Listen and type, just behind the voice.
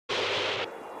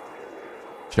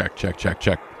Check, check, check,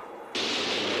 check.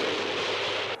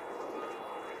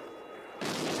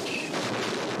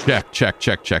 Check, check,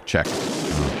 check, check, check.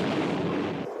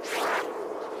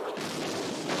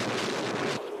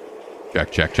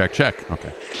 Check, check, check, check.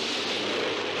 Okay.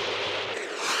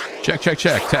 Check, check,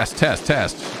 check. Test, test,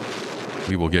 test.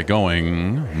 We will get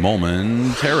going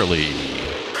momentarily.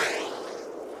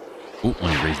 Ooh, let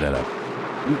me raise that up.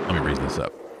 Ooh, let me raise this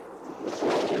up.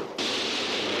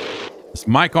 This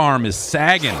mic arm is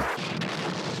sagging.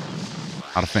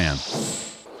 Not a fan.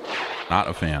 Not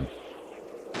a fan.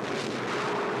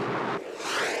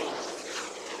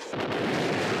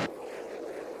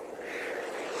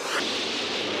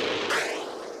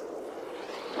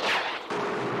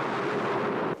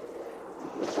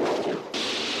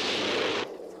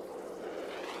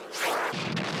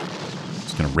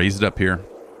 Just gonna raise it up here.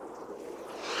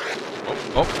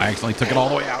 Oh, I accidentally took it all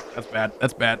the way out. That's bad.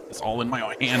 That's bad. It's all in my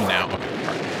hand now.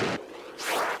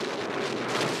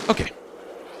 Okay. Okay.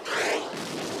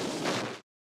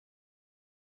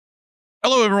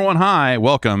 Hello, everyone. Hi.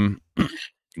 Welcome.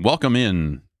 Welcome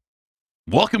in.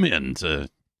 Welcome in to...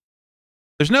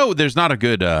 There's not a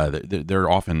good... there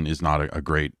often is not a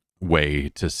great way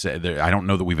to say... I don't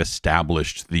know that we've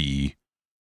established the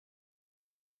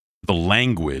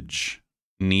language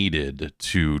needed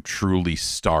to truly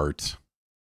start...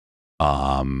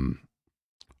 a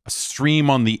stream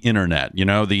on the internet, you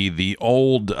know, the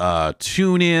old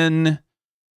tune in,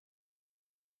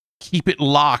 keep it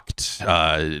locked,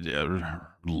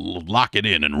 lock it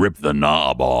in and rip the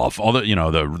knob off. All the, you know,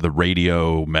 the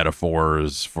radio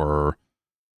metaphors for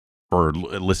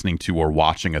listening to or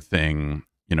watching a thing.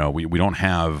 You know, we don't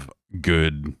have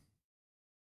good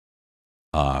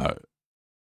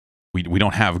we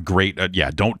don't have great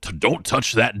don't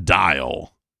touch that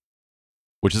dial.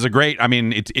 Which is a great, I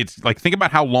mean, it's like, think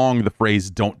about how long the phrase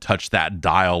 "don't touch that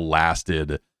dial"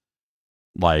 lasted.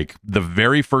 Like, the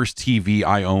very first TV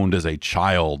I owned as a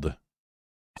child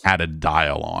had a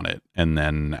dial on it. And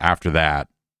then after that,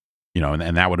 you know,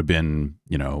 and that would have been,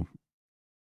 you know,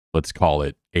 let's call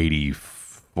it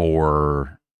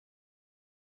 84,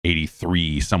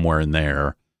 83, somewhere in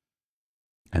there.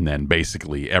 And then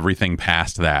basically everything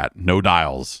past that, no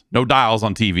dials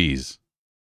on TVs.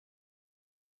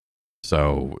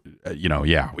 So, you know,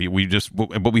 yeah,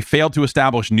 but we failed to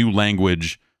establish new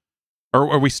language,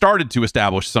 or we started to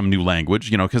establish some new language,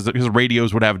 you know, because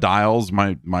radios would have dials.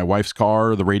 My wife's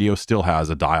car, the radio still has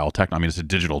a dial. I mean, it's a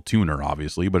digital tuner,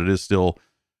 obviously, but it is still,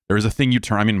 there is a thing you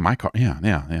turn. I mean, my car, yeah.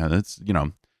 That's, you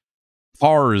know,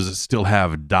 cars still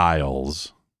have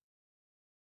dials.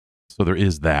 So there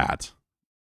is that.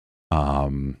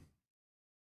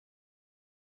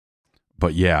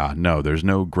 But yeah, no, there's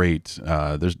no great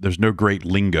there's no great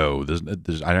lingo.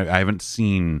 I haven't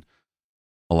seen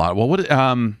a lot. Well, what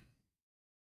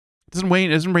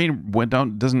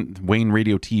doesn't Wayne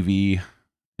Radio TV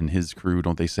and his crew,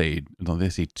 don't they say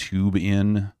tube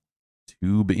in,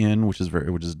 which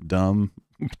is dumb.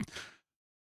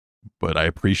 But I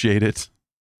appreciate it.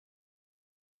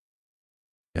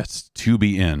 Yes,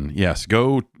 Tubi in. Yes,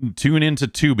 go tune into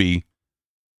Tubi.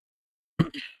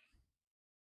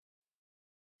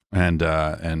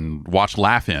 And watch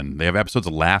Laugh In. They have episodes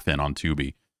of Laugh In on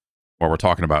Tubi where we're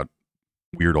talking about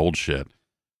weird old shit.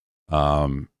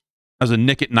 As a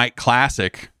Nick at Night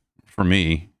classic for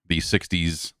me, the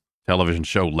 60s television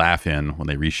show Laugh In, when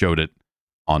they reshowed it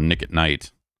on Nick at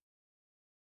Night.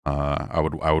 I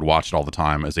would watch it all the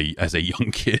time as a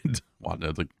young kid.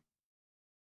 Like,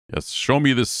 yes, show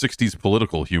me this 60s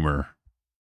political humor.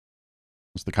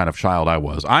 That's the kind of child I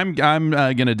was. I'm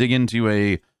gonna dig into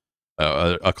a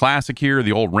classic here,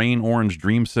 the old Rain Orange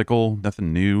Dreamsicle.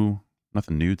 Nothing new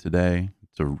today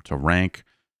to rank.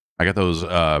 I got those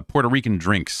Puerto Rican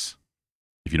drinks,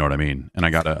 if you know what I mean, and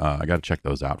I gotta check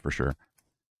those out for sure.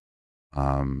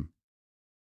 So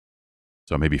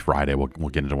maybe Friday we'll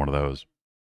get into one of those.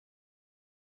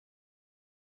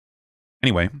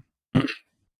 Anyway,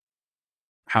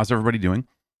 how's everybody doing?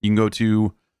 You can go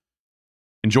to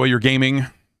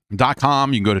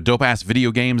enjoyyourgaming.com. You can go to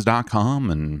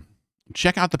dopeassvideogames.com and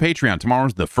check out the Patreon.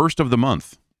 Tomorrow's the first of the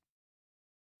month.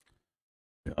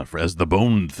 As the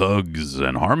Bone Thugs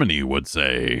and Harmony would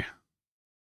say,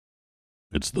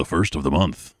 it's the first of the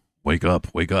month. Wake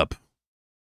up, wake up.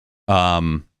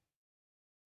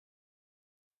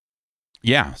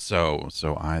 Yeah, so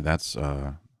that's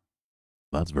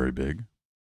very big.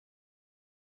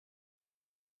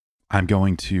 I'm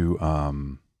going to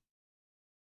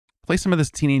play some of this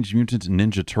Teenage Mutant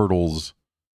Ninja Turtles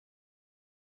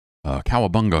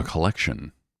Cowabunga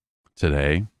collection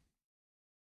today.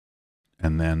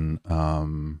 And then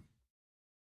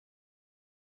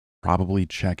probably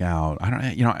check out. I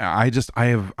don't, you know,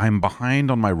 I'm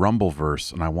behind on my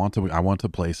Rumbleverse, and I want to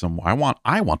play some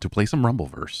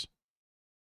Rumbleverse,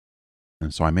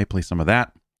 and so I may play some of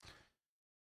that.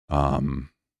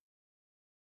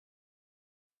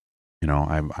 You know,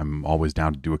 I'm always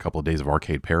down to do a couple of days of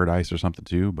Arcade Paradise or something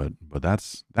too, but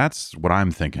that's what I'm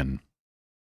thinking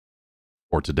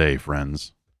for today,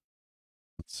 friends.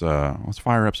 Let's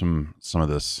fire up some of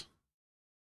this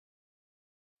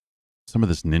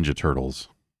Ninja Turtles.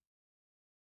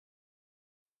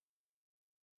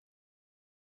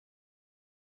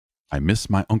 I miss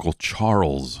my Uncle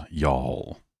Charles,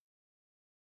 y'all.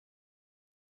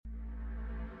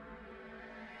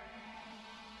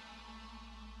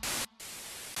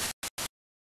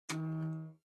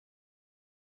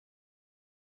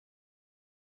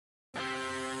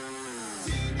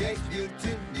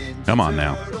 Come on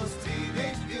now.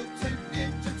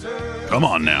 Come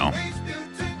on now.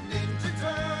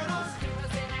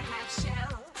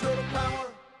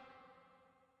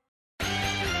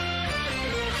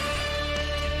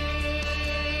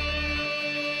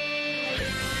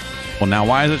 Well, now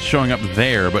why is it showing up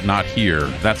there but not here?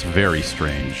 That's very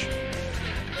strange.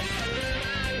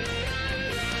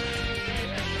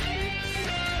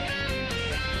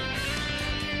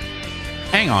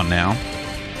 Hang on now.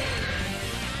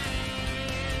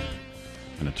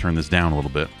 I'm going to turn this down a little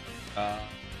bit.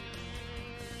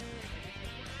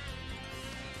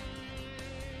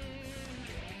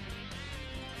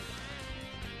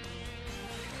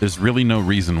 There's really no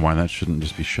reason why that shouldn't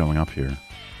just be showing up here.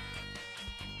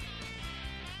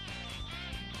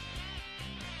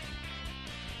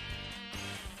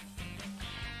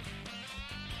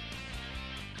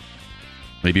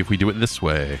 Maybe if we do it this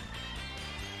way.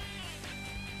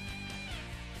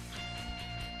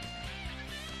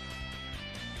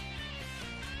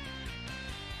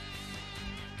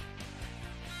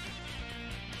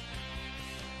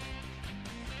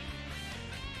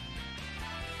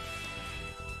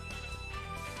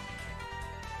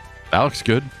 That looks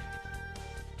good.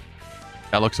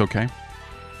 That looks okay.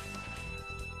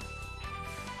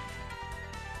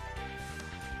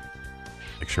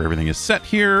 Make sure everything is set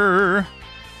here.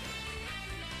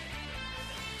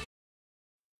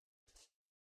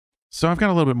 So I've got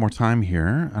a little bit more time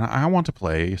here, and I want to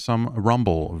play some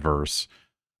Rumbleverse.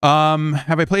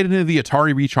 Have I played any of the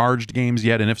Atari Recharged games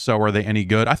yet? And if so, are they any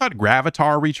good? I thought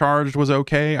Gravitar Recharged was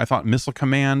okay. I thought Missile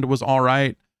Command was all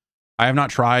right. I have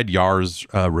not tried Yar's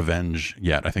Revenge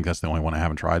yet. I think that's the only one I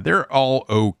haven't tried. They're all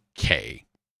okay.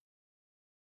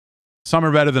 Some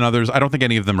are better than others. I don't think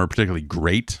any of them are particularly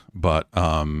great, but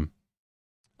oh,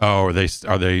 are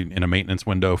they in a maintenance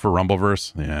window for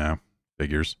Rumbleverse? Yeah,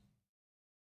 figures.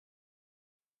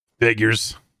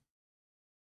 Figures.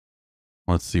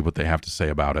 Let's see what they have to say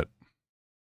about it.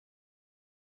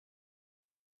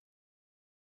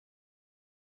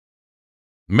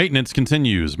 Maintenance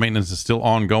continues. Maintenance is still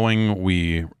ongoing.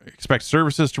 We expect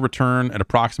services to return at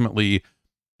approximately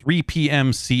 3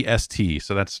 p.m. CST.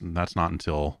 So that's not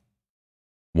until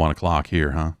 1 o'clock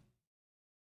here, huh?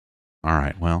 All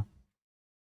right, well,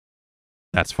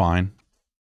 that's fine.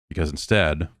 Because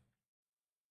instead,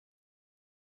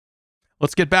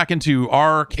 let's get back into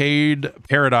Arcade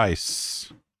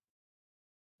Paradise.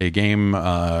 A game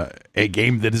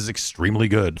that is extremely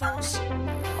good.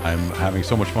 I'm having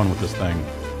so much fun with this thing.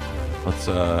 Let's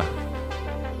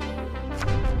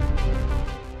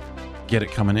get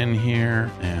it coming in here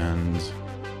and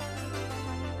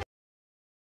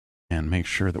make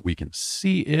sure that we can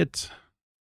see it.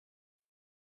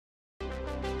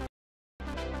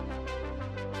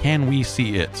 Can we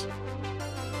see it?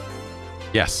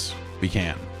 Yes, we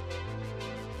can.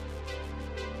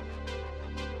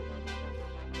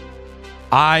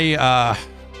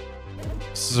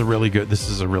 This is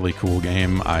a really cool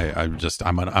game.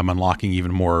 I'm unlocking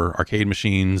even more arcade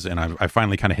machines, and I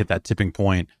finally kind of hit that tipping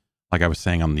point, like I was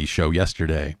saying on the show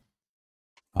yesterday,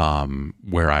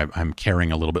 where I'm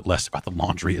caring a little bit less about the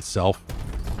laundry itself.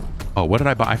 Oh, what did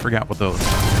I buy? I forgot what those.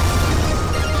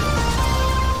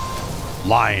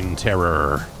 Line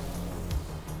Terror.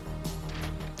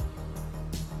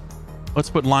 Let's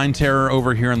put Line Terror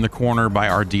over here in the corner by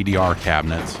our DDR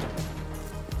cabinets.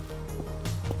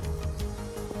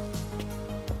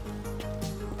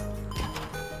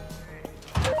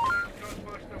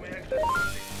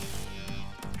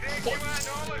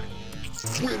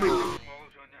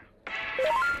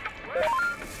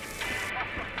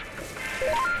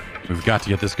 We've got to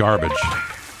get this garbage.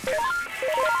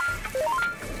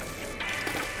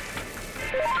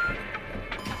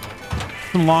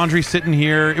 Some laundry sitting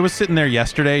here. It was sitting there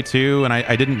yesterday too, and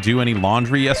I didn't do any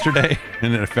laundry yesterday,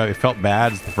 and it felt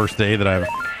bad. It's the first day that I've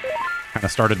kind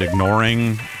of started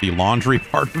ignoring the laundry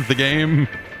part of the game.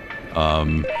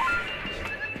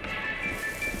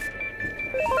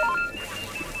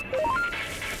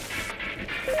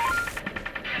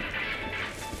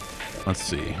 Let's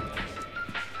see.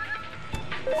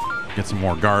 Get some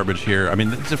more garbage here. I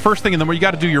mean, it's the first thing in the morning. You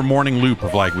got to do your morning loop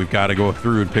of like, we've got to go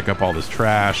through and pick up all this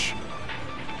trash.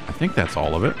 I think that's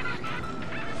all of it.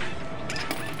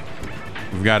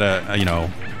 We've got to, you know,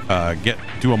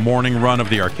 do a morning run of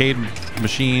the arcade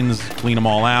machines, clean them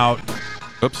all out.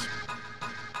 Oops.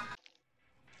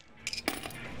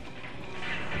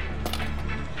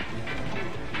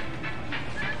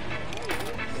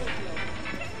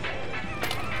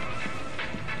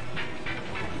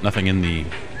 Nothing in the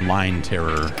line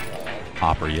terror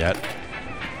hopper yet.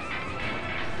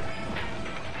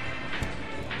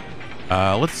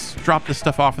 Let's drop this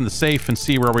stuff off in the safe and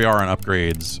see where we are on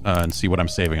upgrades and see what I'm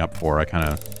saving up for. I kind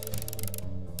of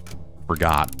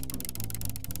forgot.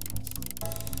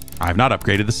 I have not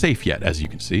upgraded the safe yet, as you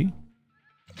can see.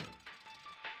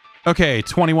 Okay,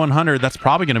 2100. That's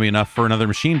probably going to be enough for another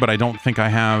machine, but I don't think I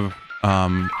have...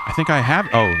 I think I have...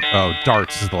 Oh,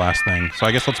 darts is the last thing. So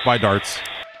I guess let's buy darts.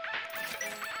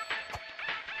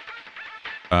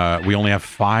 We only have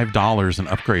 $5 in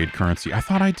upgrade currency. I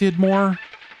thought I did more.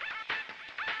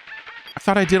 I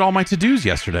thought I did all my to-dos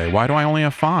yesterday. Why do I only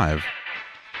have 5?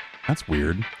 That's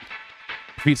weird.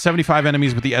 Defeat 75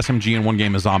 enemies with the SMG in one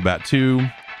game of Zombat 2.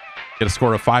 Get a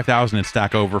score of 5,000 in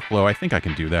Stack Overflow. I think I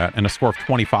can do that. And a score of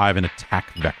 25 in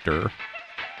Attack Vector.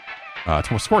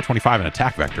 To a score of 25 in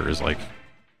Attack Vector is like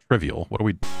trivial. What do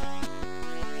we...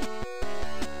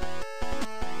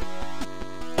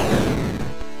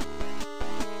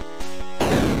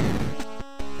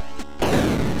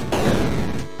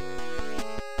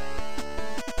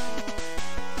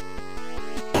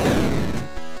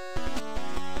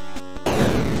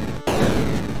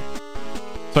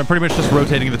 So I'm pretty much just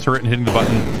rotating the turret and hitting the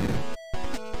button.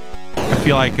 I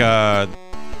feel like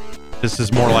this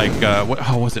is more like what?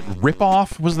 Oh, was it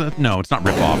Rip-Off? Was that? No, it's not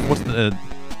Rip-Off. What's the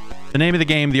name of the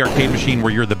game? The arcade machine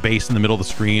where you're the base in the middle of the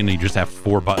screen and you just have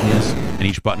 4 buttons and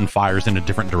each button fires in a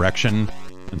different direction,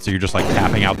 and so you're just like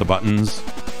tapping out the buttons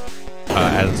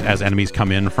as enemies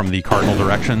come in from the cardinal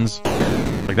directions.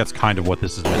 Like that's kind of what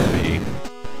this is meant to be.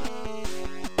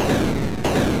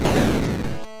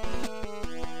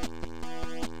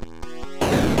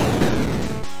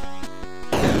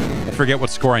 I forget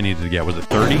what score I needed to get. Was it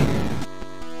 30?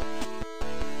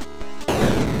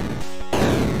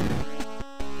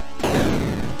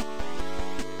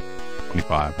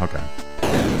 $25. Okay.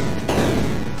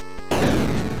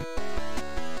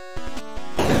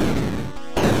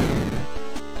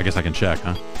 I guess I can check,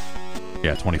 huh?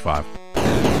 Yeah, 25.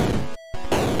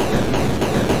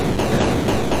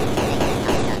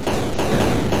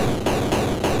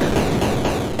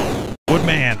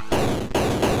 Woodman.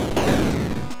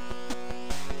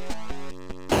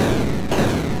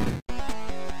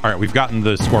 All right, we've gotten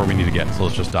the score we need to get, so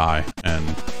let's just die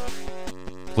and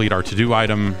complete our to-do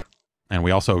item. And we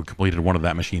also completed one of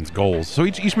that machine's goals. So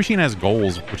each machine has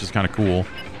goals, which is kind of cool.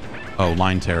 Oh,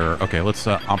 line terror. Okay, let's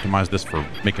optimize this for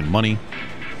making money.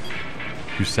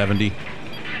 270.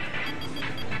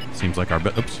 Seems like our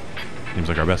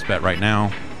best bet right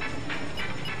now.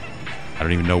 I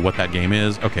don't even know what that game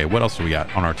is. Okay, what else do we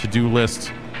got on our to-do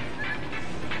list?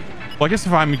 Well, I guess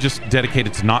if I'm just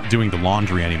dedicated to not doing the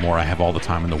laundry anymore, I have all the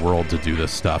time in the world to do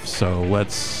this stuff. So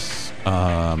let's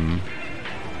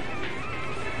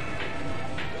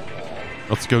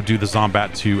go do the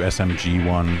Zombat 2 SMG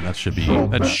one. That should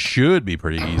be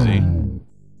pretty easy.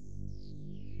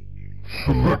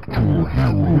 Select your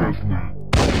hero.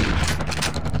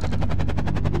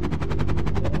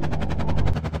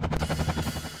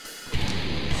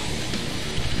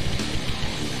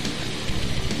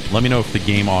 Let me know if the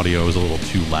game audio is a little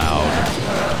too loud,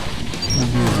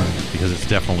 because it's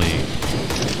definitely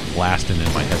blasting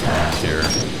in my headphones here.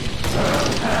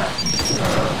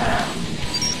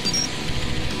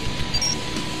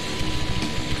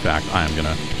 In fact, I am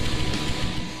gonna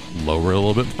lower it a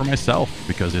little bit for myself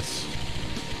because it's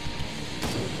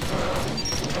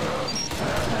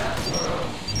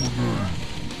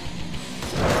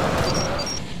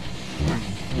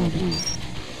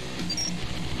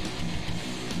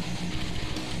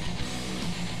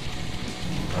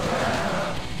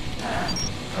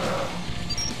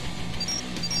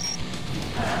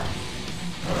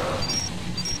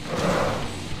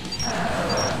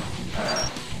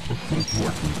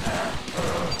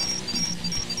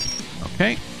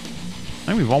okay. I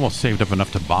think we've almost saved up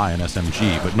enough to buy an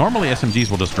SMG, but normally SMGs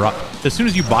will just drop. As soon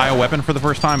as you buy a weapon for the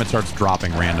first time, it starts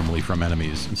dropping randomly from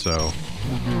enemies, and so...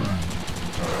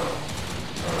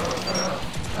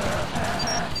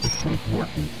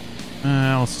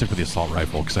 Let's stick with the assault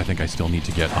rifle, because I think I still need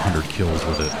to get 100 kills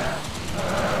with it.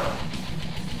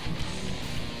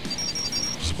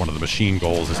 Just one of the machine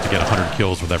goals is to get 100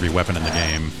 kills with every weapon in the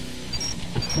game.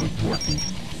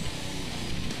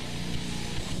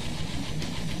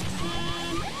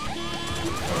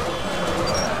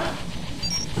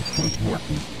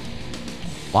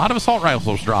 A lot of assault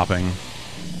rifles dropping,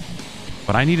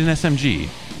 but I need an SMG.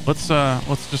 Let's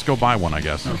just go buy one, I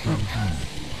guess.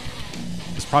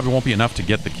 This probably won't be enough to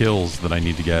get the kills that I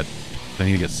need to get. I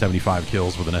need to get 75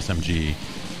 kills with an SMG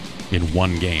in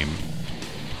one game.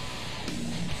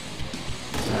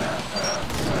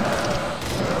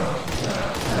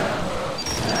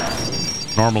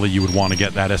 Normally, you would want to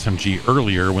get that SMG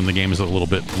earlier when the game is a little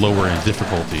bit lower in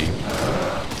difficulty,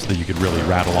 so that you could really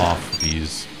rattle off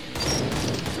these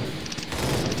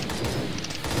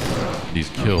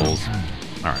kills.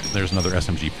 All right, there's another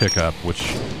SMG pickup,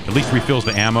 which at least refills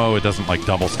the ammo. It doesn't like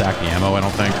double stack the ammo, I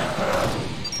don't think.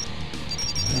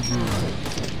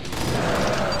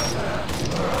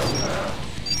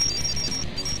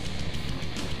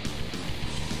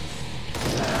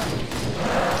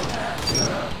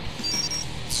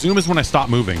 Zoom is when I stop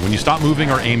moving. When you stop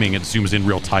moving or aiming, it zooms in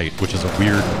real tight, which is a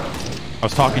weird... I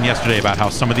was talking yesterday about how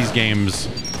some of these games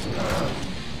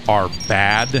are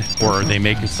bad, or they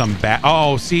make some bad...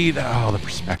 Oh, see? Oh, the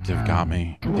perspective got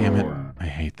me. Damn it. I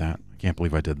hate that. I can't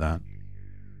believe I did that.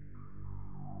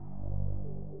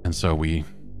 And so I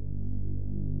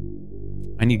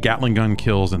need Gatling gun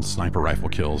kills and sniper rifle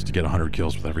kills to get 100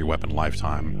 kills with every weapon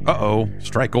lifetime. Uh-oh.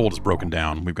 Strike Gold is broken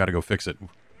down. We've got to go fix it.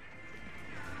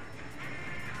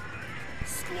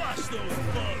 Squash those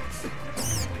bugs.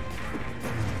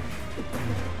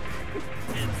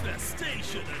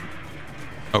 Infestation.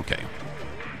 Okay.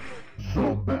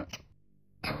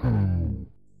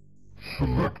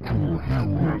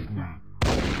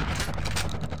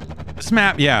 This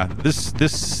map, yeah,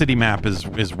 this city map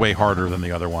is way harder than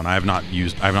the other one. I have not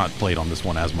played on this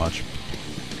one as much.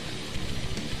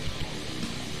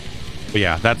 But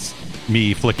yeah, that's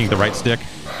me flicking the right stick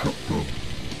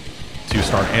to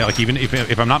start. Like even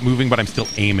if I'm not moving but I'm still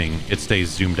aiming, it stays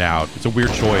zoomed out. It's a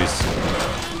weird choice.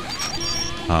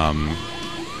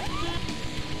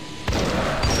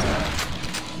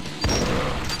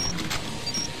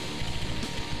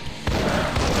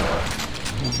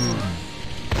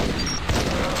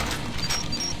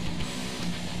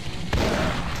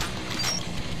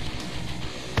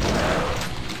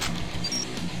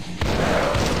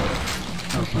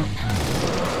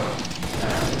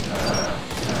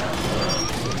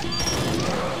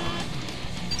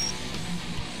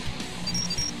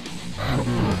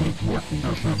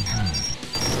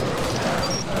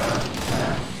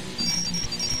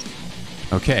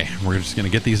 Okay, we're just going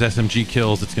to get these SMG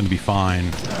kills. It's going to be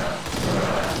fine.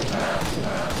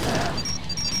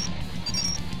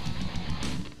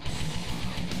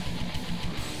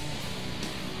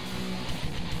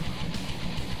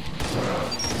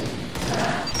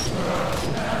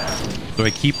 So I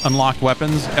keep unlocked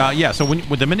weapons? Yeah, so when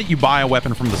the minute you buy a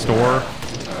weapon from the store,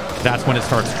 that's when it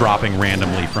starts dropping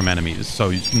randomly from enemies.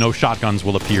 So no shotguns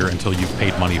will appear until you've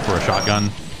paid money for a shotgun.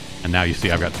 And now you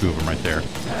see I've got 2 of them right there. In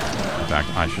fact,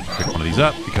 I should pick one of these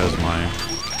up because my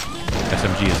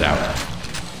SMG is out.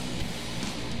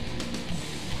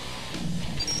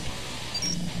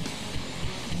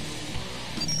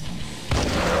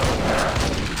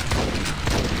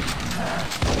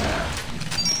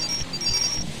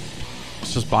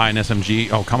 Let's just buy an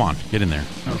SMG. Oh, come on. Get in there.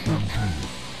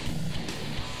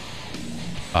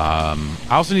 I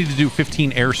also need to do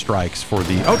 15 airstrikes for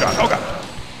the... Oh, God. Oh, God.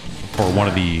 For one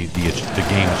of the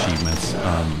game achievements.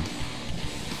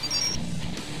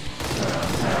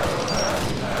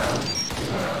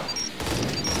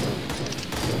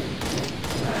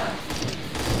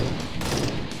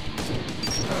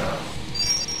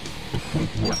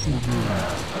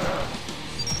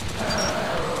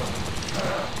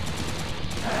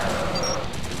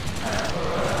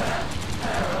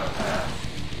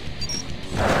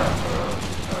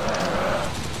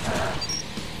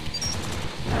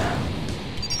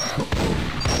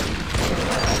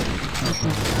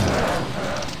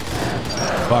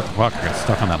 Fuck, I got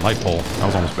stuck on that light pole. That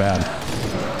was almost bad.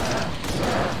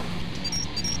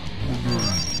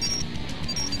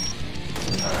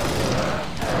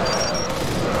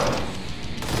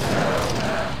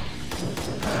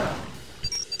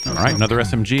 Alright, another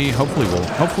SMG.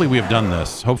 Hopefully we have done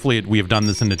this. Hopefully we have done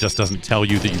this and it just doesn't tell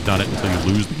you that you've done it until you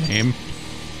lose the game.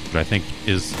 Which I think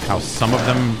is how some of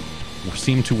them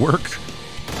seem to work.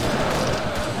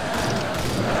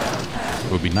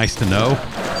 It would be nice to know.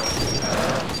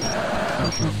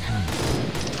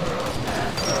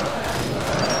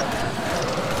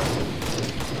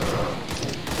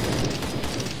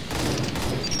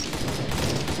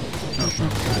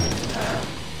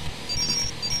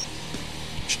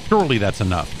 Surely that's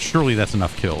enough. Surely that's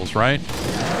enough kills, right?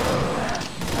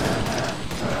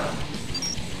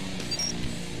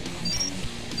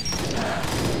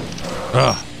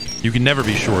 Ugh. You can never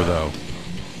be sure, though.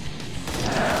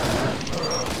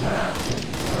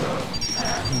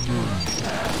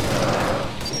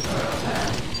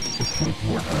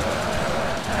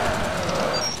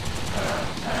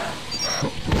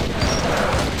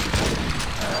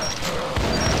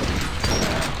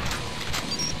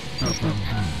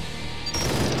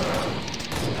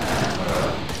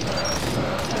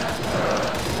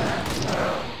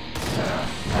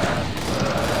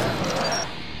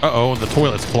 Uh-oh, the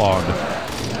toilet's clogged.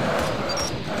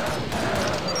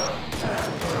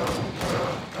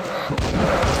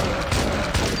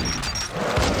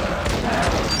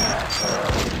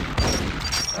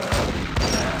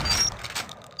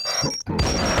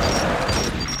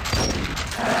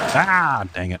 Ah,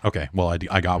 dang it. Okay, well,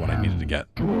 I got what I needed to get.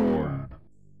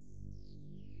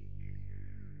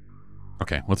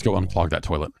 Okay, let's go unclog that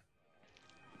toilet.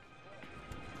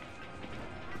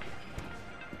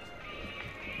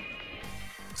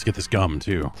 Let's get this gum,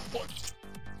 too. Plunge!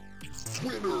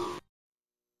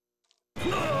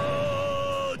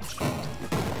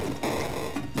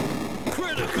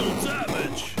 Critical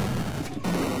damage!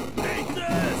 Take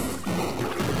this!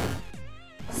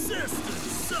 System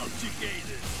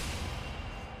subjugated!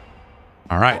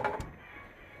 All right.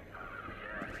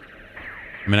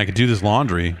 I mean, I could do this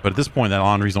laundry, but at this point, that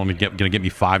laundry's only going to get me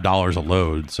 $5 a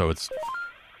load, so it's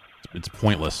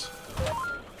pointless.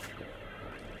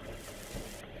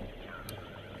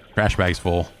 Trash bag's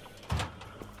full.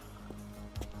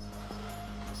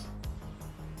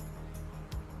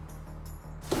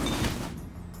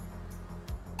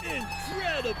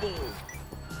 Incredible!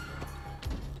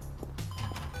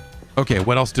 Okay,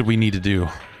 what else did we need to do?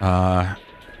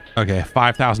 Okay,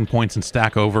 5,000 points in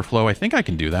Stack Overflow. I think I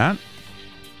can do that.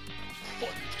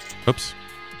 Oops.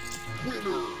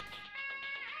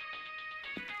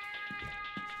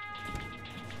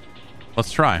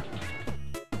 Let's try.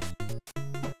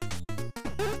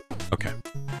 Okay.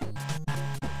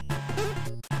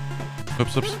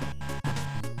 Oops, oops.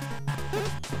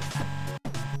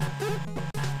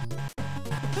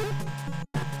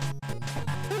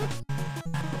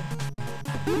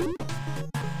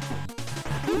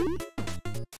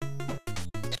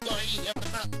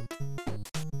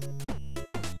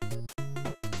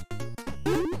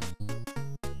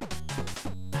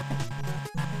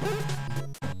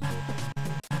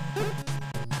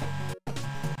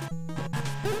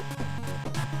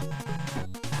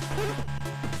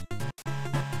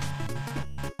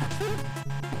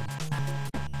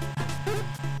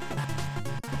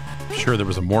 Sure, there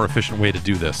was a more efficient way to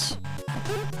do this.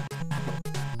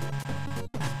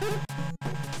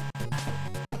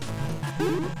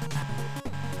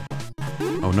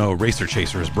 Oh no, Racer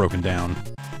Chaser is broken down.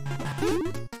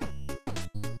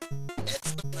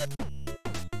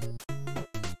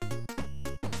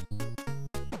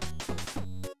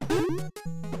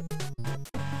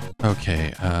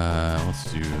 Okay,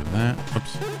 let's do that.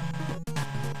 Oops.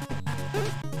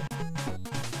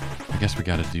 I guess we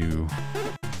gotta do...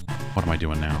 What am I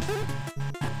doing now?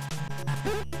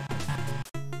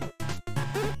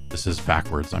 This is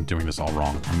backwards. I'm doing this all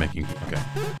wrong. I'm making... Okay.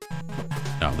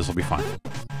 No, this will be fine.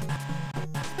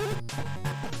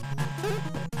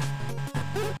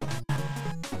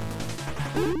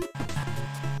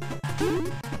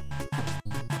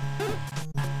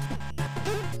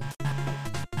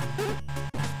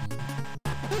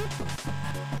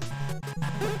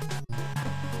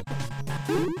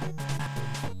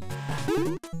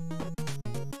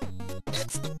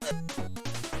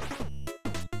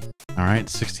 All right,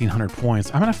 1,600 points.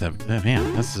 I'm gonna have to,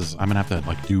 man, this is, I'm gonna have to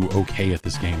like do okay at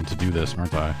this game to do this,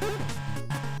 aren't I?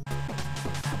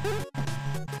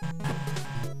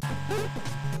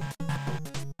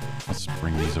 Let's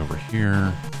bring these over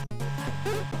here.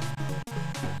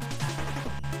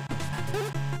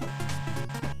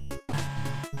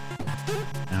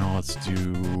 Now let's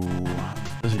do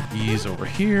these over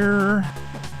here.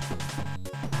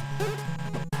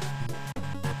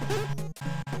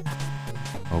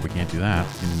 Oh, we can't do that.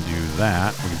 We can do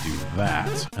that. We can do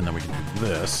that. And then we can do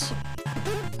this.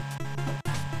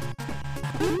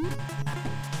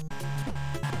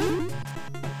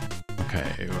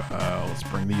 Okay, let's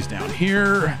bring these down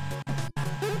here.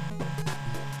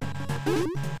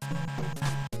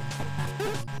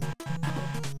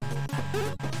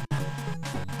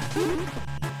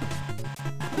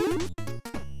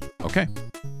 Okay.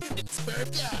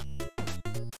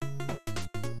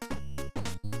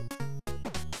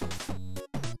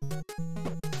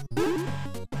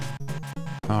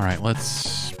 All right,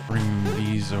 let's bring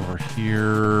these over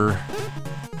here.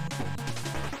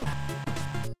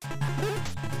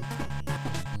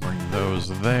 Bring those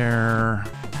there.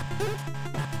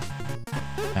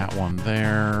 That one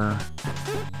there.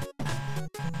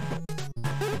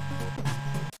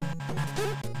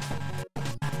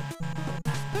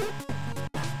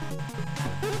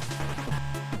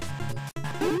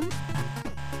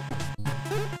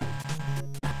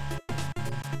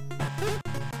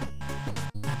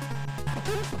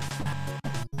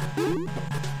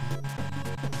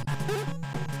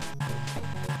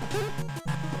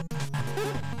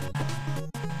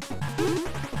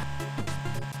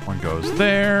 One goes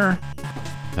there.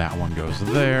 That one goes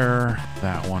there.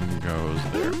 That one goes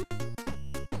there.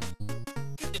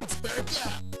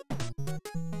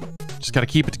 Just got to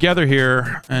keep it together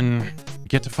here and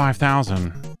get to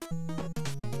 5,000.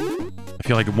 I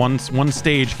feel like one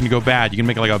stage can go bad. You can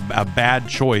make like a bad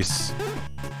choice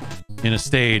in a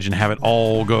stage and have it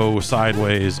all go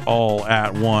sideways all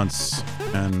at once.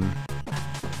 And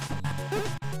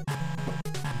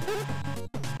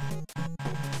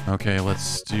okay,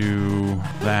 let's do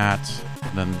that,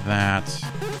 then that.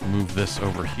 Move this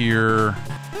over here.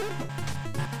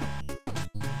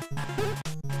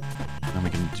 Then we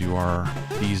can do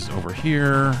these over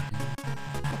here.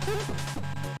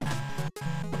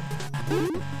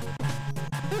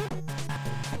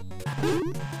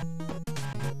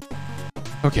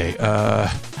 Okay,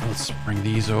 let's bring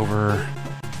these over.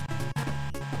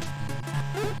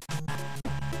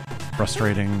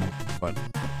 Frustrating, but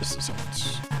this is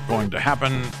what's going to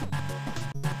happen.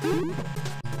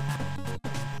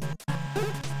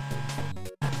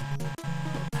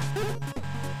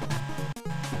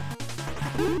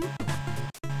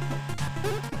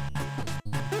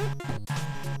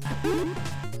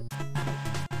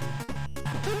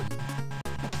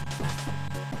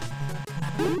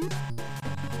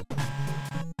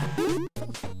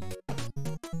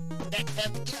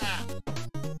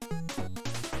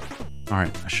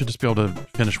 Alright, I should just be able to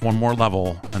finish one more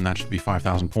level, and that should be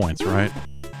 5,000 points, right?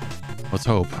 Let's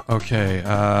hope. Okay,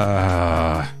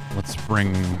 let's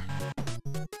bring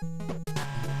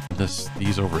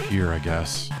these over here, I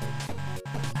guess.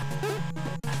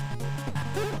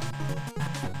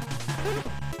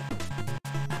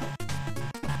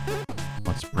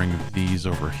 Let's bring these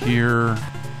over here.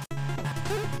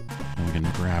 And we can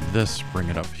grab this, bring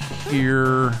it up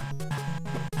here.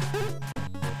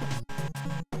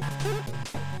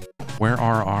 Where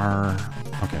are our...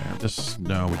 Okay,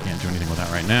 no, we can't do anything with that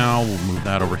right now. We'll move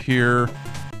that over here.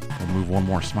 We'll move one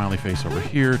more smiley face over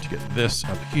here to get this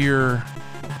up here.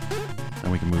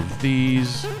 Then we can move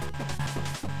these.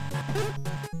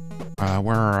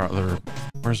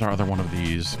 Where's our other one of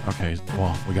these? Okay,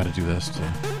 well, we got to do this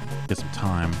to get some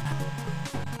time.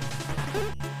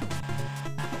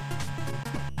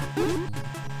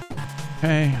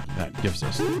 Okay, that gives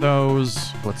us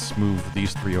those. Let's move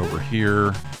these three over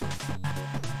here.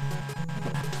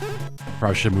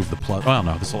 Probably should move the plus. Oh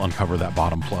no, this will uncover that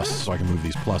bottom plus, so I can move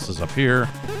these pluses up here.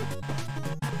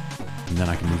 And then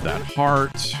I can move that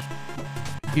heart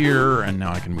here, and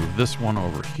now I can move this one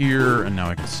over here, and now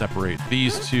I can separate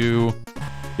these two.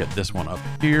 Get this one up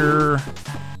here.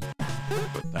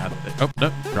 Put that there. Oh,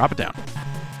 no, drop it down.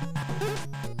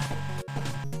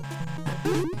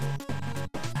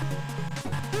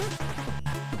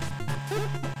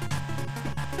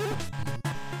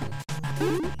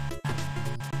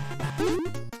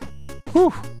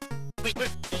 Whew.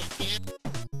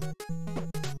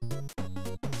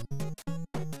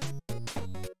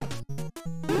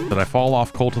 Did I fall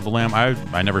off Cult of the Lamb?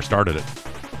 I never started it.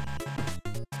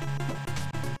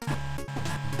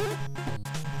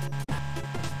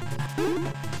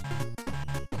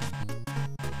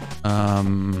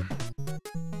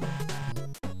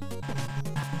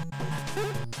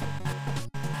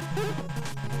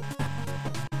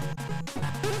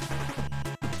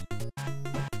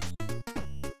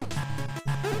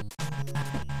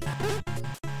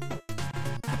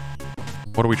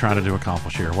 What are we trying to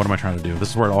accomplish here? What am I trying to do?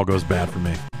 This is where it all goes bad for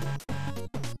me.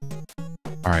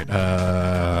 All right.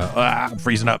 I'm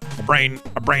freezing up. My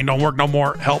brain don't work no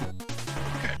more. Help.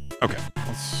 Okay.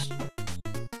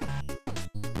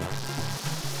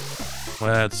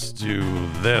 Let's do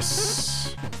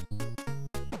this.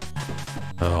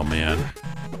 Oh, man.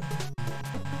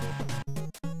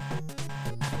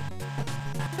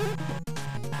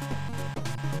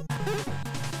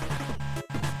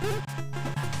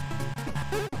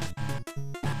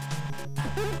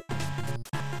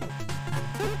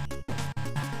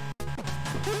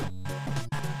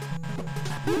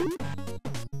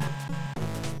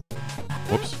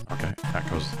 Whoops. Okay, that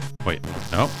goes... Wait,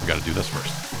 no, we gotta do this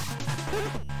first.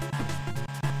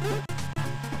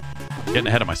 Getting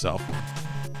ahead of myself.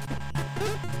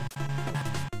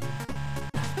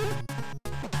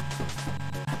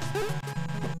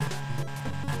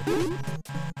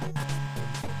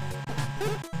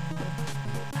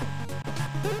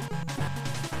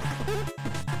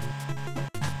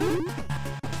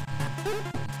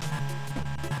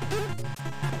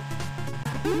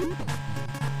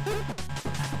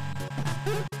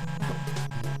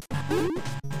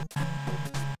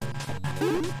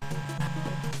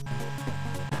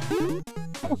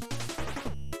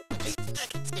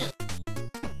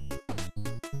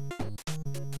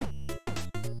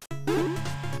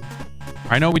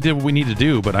 I know we did what we need to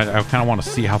do, but I kind of want to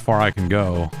see how far I can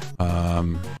go.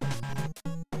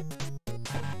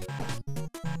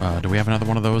 Do we have another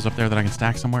one of those up there that I can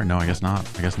stack somewhere? No, I guess not.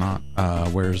 I guess not.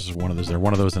 Where's one of those? Is there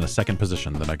one of those in a second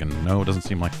position that I can... No, it doesn't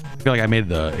seem like... I feel like I made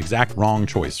the exact wrong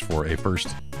choice for a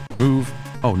first move.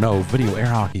 Oh no, video air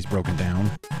hockey's broken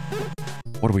down.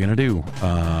 What are we gonna do?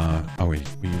 Oh, we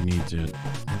need to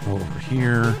go over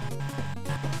here.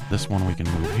 This one we can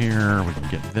move here. We can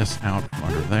get this out from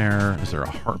under there. Is there a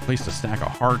heart place to stack a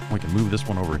heart? We can move this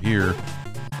one over here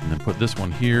and then put this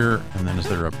one here. And then is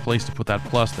there a place to put that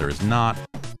plus? There is not.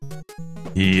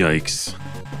 Yikes.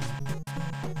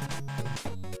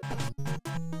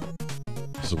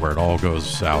 This is where it all goes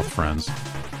south, friends.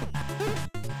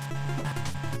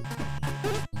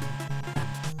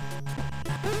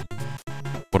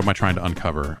 What am I trying to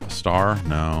uncover? A star?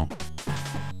 No.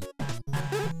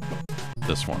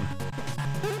 This one.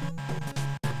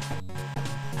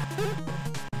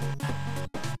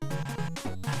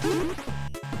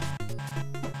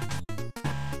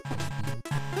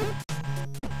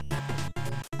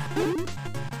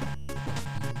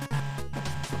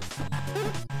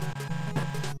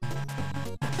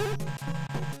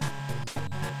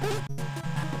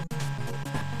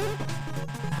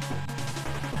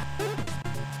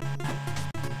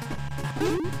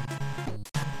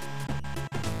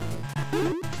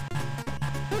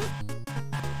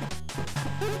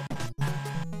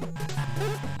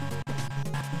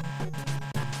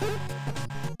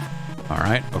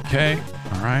 Alright, okay.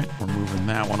 Alright, we're moving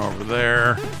that one over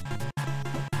there.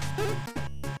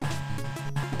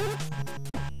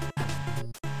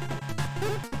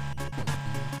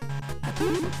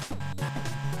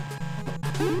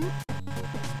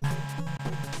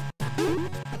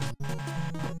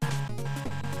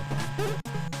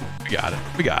 We got it.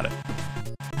 We got it.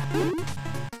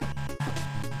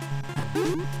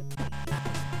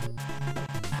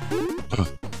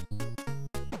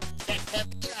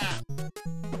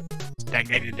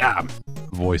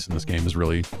 Voice in this game is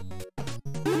really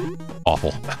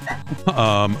awful.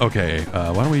 Okay,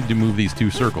 why don't we move these two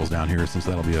circles down here, since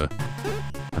that'll be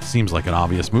that seems like an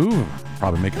obvious move.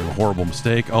 Probably making a horrible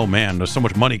mistake. Oh man, there's so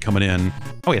much money coming in.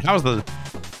 Oh wait, how's the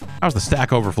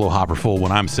Stack Overflow hopper full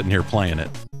when I'm sitting here playing it?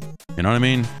 You know what I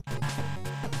mean?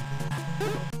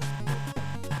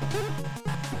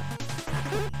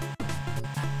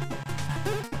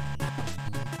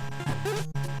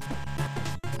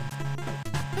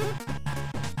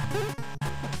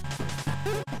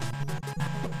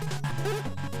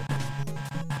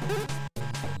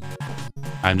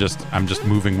 I'm just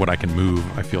moving what I can move.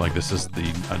 I feel like this is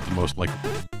the most like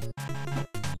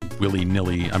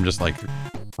willy-nilly. I'm just like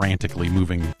frantically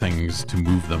moving things to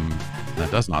move them. That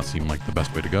does not seem like the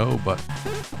best way to go, but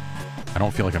I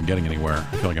don't feel like I'm getting anywhere.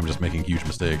 I feel like I'm just making huge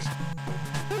mistakes.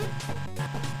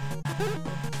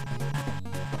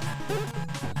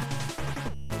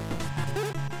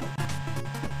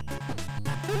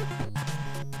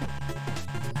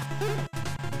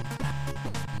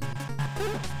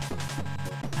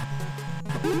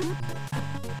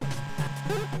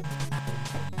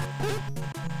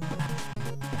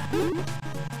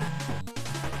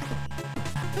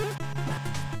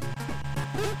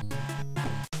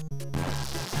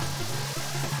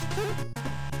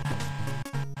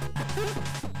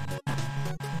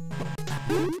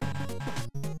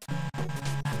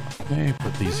 Okay,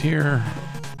 put these here.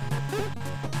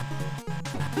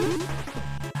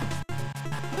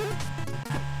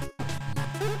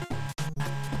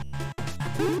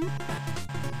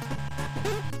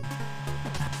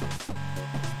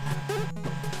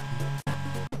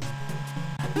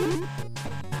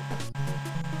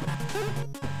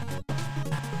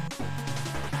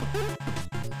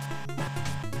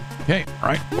 Okay, all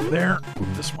right, over there.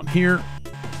 Move this one here.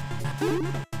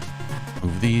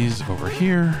 Move these over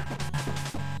here.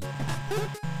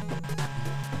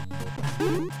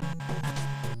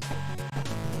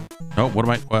 Oh, what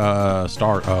am I?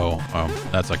 Star. Oh,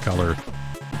 that's a color.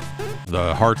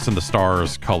 The hearts and the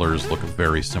stars colors look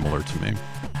very similar to me,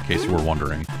 in case you were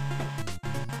wondering.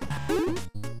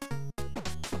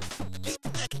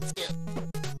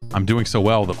 I'm doing so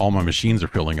well that all my machines are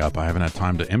filling up. I haven't had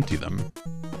time to empty them.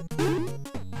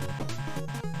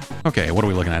 Okay, what are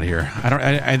we looking at here?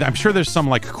 I'm sure there's some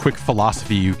like quick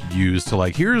philosophy you could use to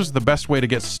like, here's the best way to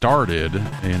get started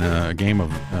in a game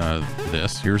of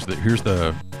this. Here's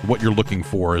the what you're looking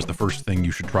for is the first thing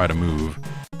you should try to move.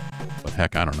 But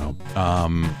heck, I don't know.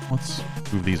 Let's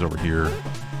move these over here.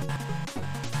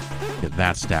 Get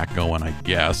that stack going, I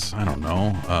guess. I don't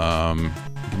know.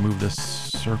 We can move this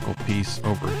circle piece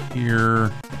over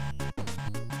here.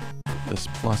 This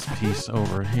plus piece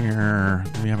over here.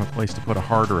 Do we have a place to put a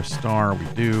heart or a star? We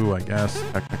do, I guess,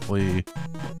 technically.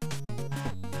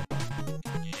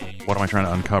 What am I trying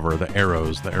to uncover? The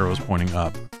arrows pointing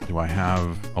up. Do I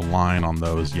have a line on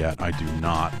those yet? I do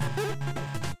not.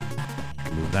 I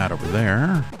can move that over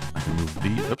there. I can move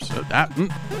the, oops, that.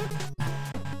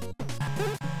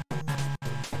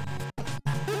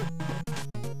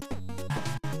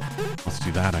 Let's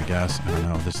do that, I guess. I don't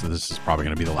know. This is probably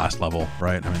going to be the last level,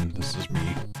 right? I mean, this is me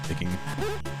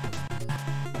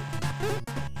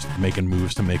just making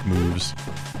moves to make moves.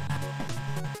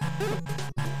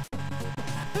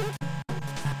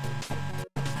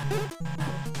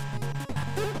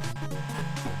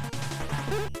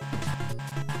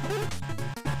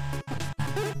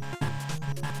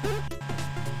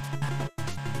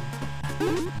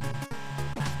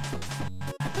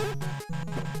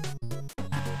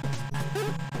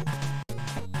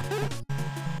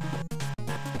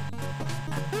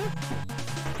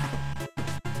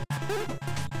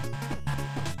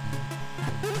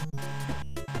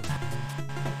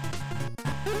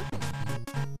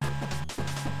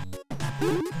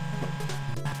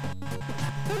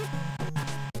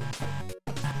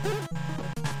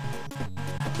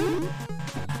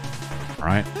 All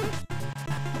right.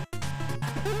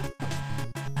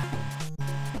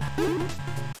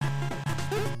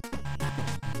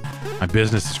 My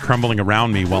business is crumbling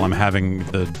around me while I'm having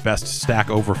the best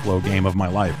stack overflow game of my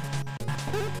life.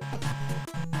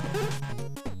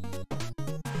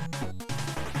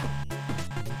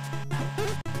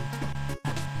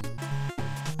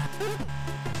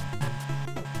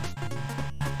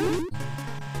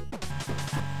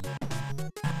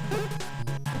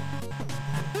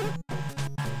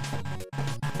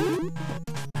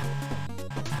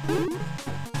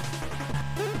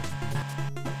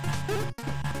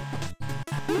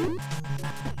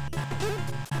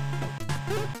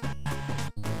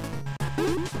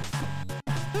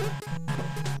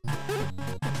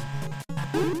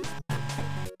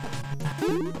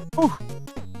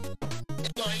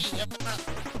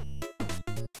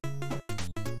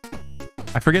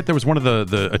 I forget there was one of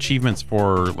the achievements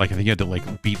for, like, I think you had to,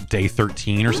 like, beat day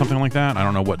 13 or something like that. I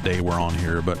don't know what day we're on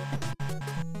here, but...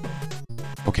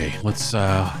 Okay, let's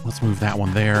move that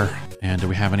one there. And do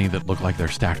we have any that look like they're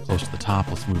stacked close to the top?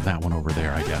 Let's move that one over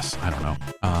there, I guess. I don't know.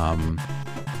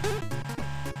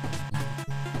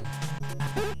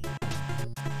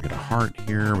 We got a heart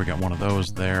here. We got one of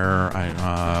those there.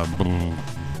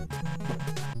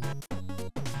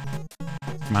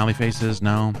 Smiley faces?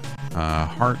 No.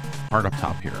 Heart up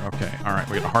top here. Okay, all right,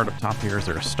 we got a heart up top here. Is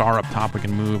there a star up top we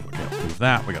can move? Okay, let's move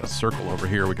that. We got a circle over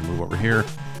here. We can move over here.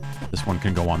 This one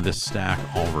can go on this stack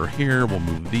over here. We'll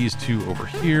move these two over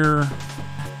here.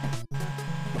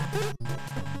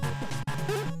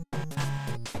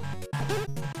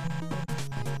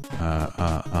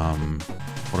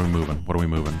 What are we moving? What are we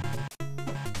moving?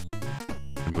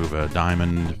 We can move a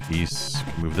diamond piece.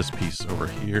 We can move this piece over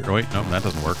here. Oh, wait, no, that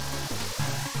doesn't work.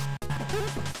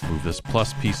 Move this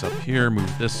plus piece up here.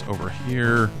 Move this over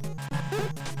here.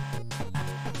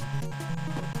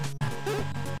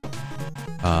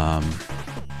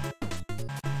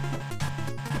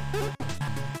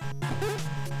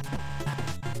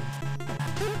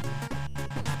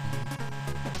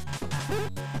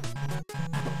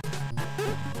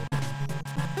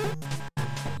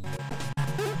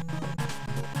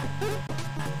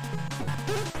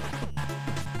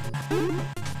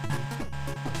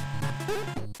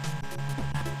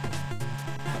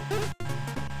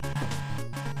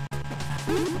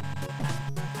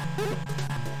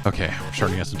 Okay, we're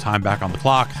starting to get some time back on the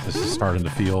clock. This is starting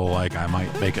to feel like I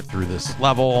might make it through this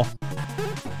level.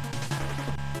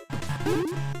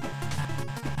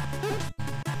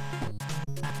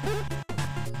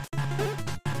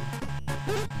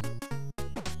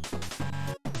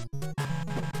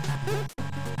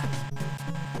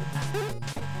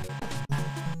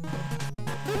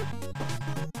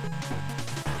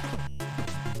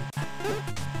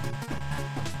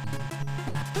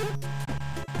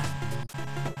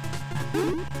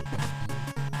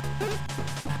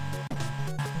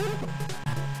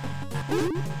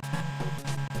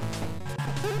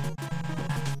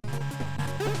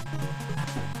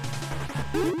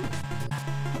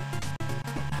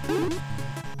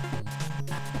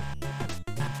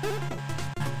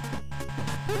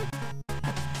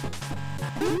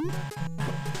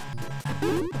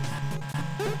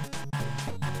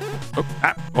 Oh,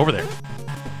 ah, over there.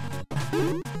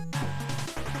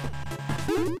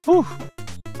 Whew. All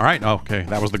right. Okay,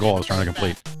 that was the goal I was trying to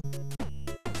complete.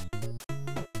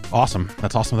 Awesome.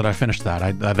 That's awesome that I finished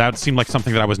that. That seemed like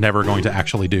something that I was never going to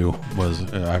actually do.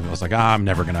 I was like, I'm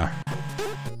never gonna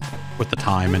put the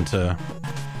time into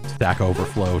Stack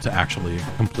Overflow to actually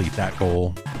complete that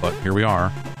goal. But here we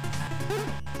are.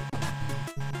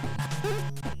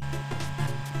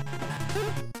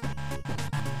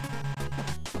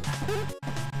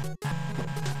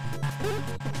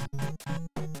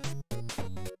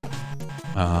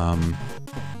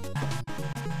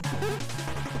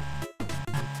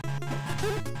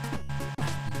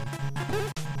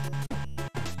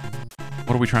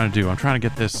 What are we trying to do? I'm trying to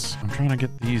get this. I'm trying to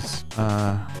get these.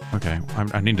 Okay.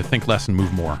 I need to think less and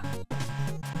move more.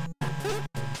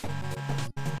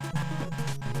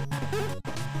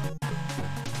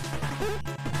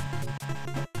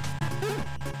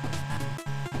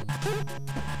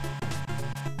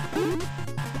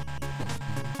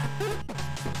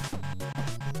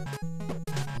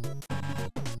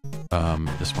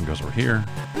 This one goes over here.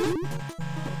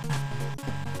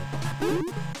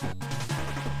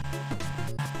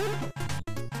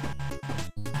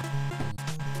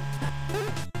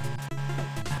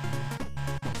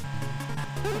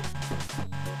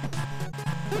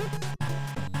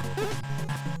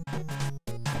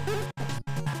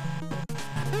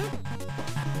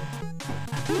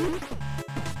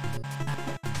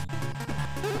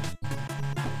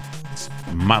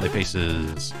 Smiley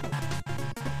faces.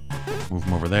 Move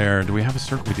them over there. Do we have a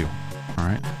circle? We do. All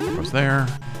right. It goes there.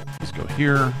 Let's go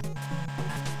here.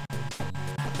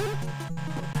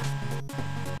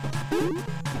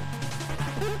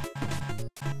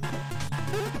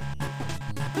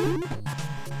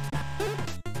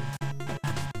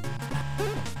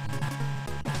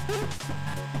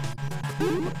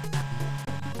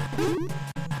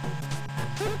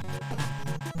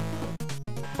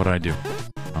 What did I do?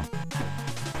 Oh.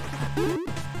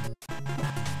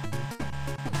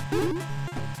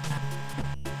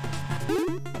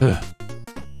 Ugh.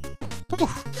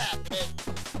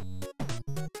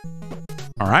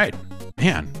 All right.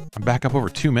 Man, I'm back up over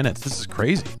 2 minutes. This is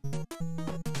crazy.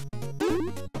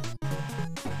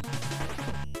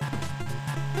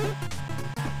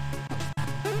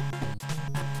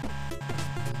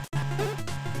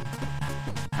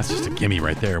 That's just a gimme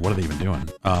right there. What are they even doing?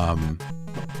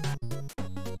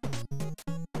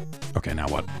 Okay, now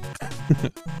what?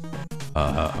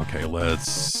 Okay,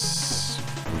 let's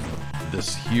move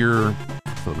this here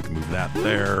so we can move that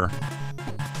there.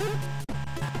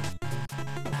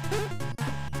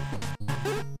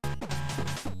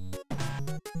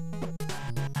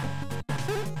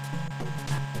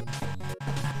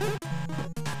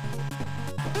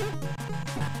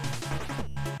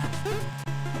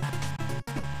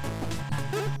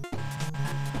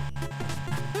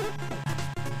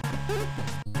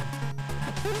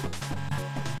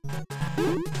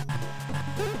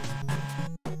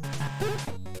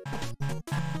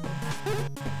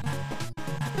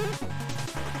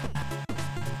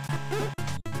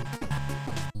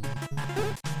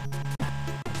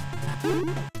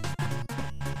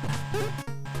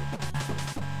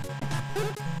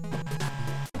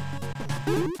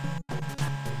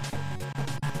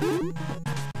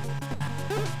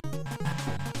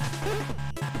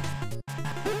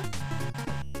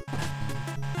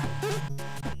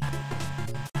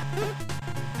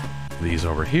 These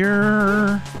over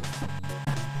here.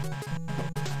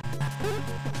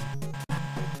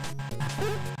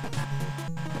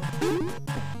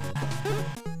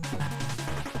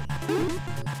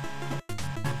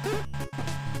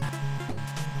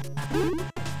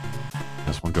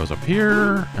 This one goes up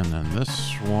here, and then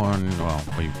this one, well,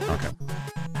 okay.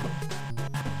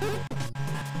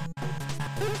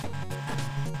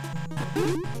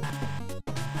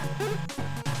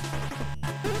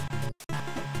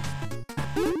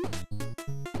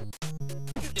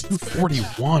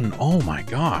 $241. Oh my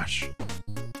gosh.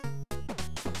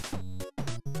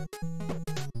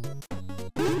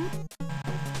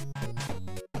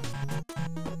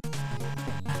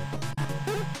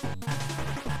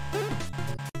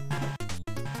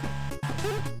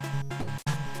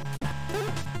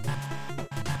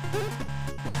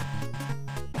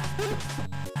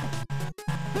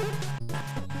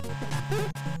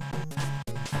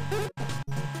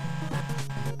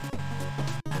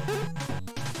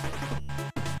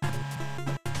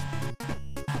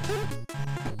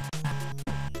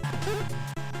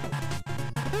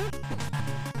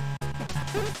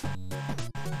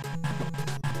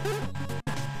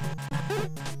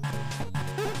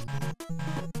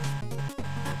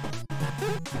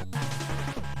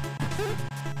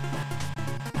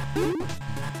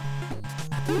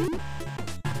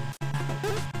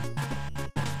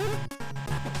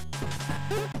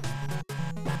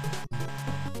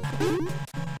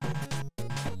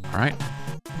 All right,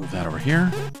 move that over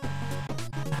here.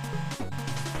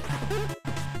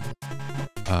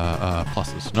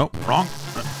 Pluses. Nope, wrong.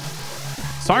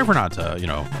 Sorry for not,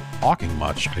 talking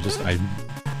much. I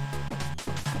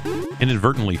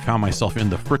inadvertently found myself in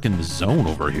the frickin' zone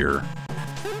over here.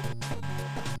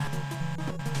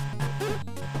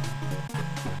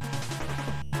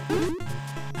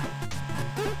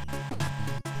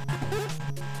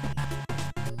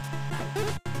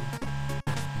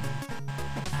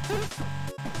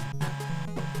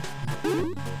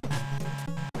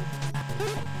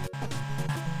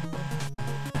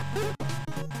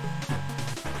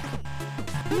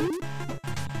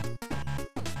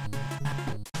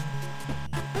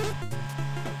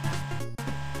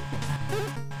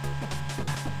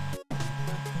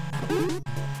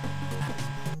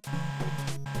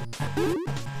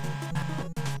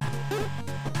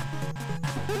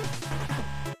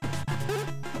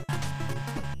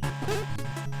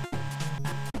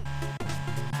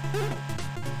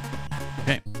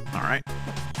 Okay, all right.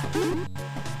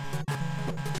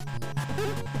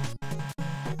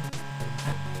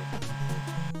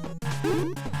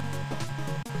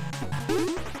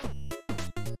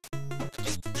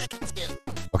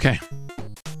 Okay.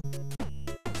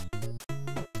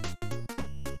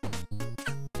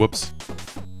 Whoops.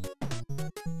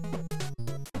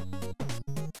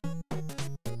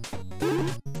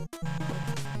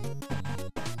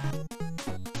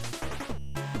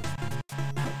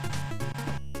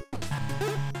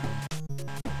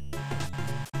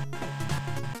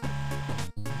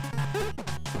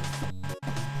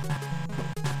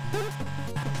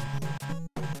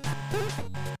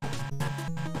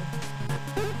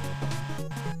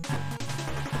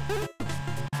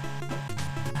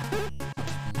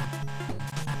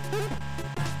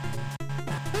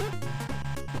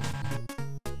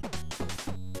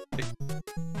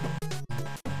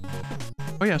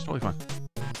 Oh yeah, it's totally fine.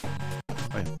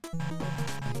 Oh yeah.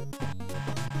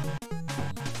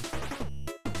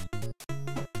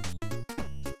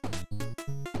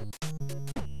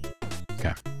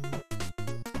 Okay.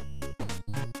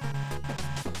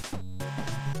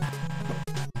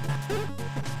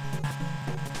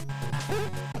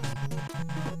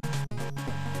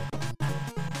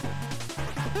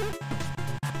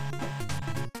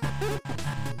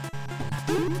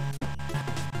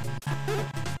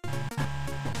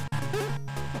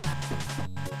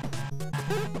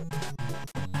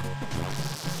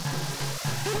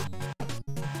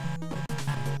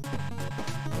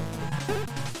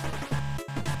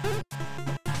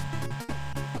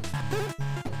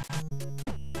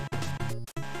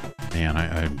 Man,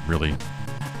 I really...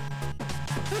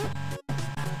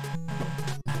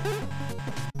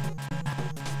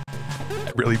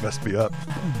 It really messed me up.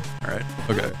 All right,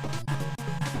 okay.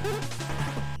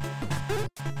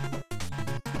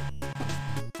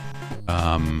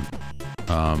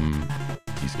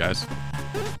 These guys.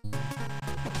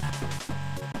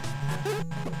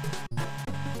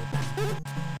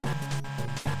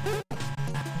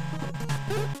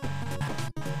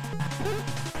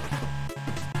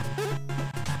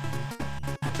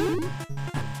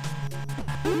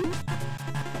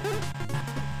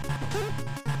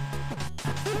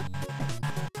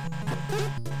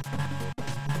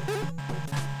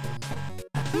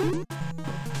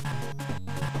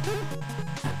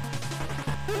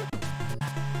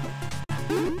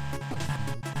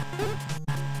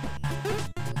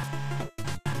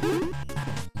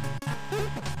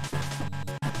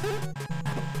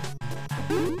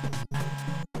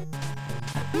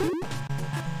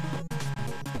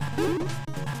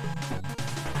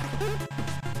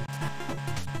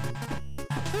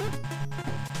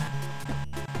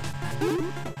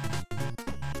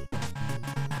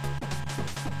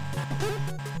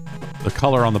 The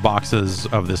color on the boxes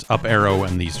of this up arrow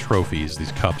and these trophies,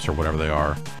 these cups or whatever they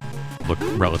are, look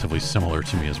relatively similar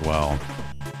to me as well.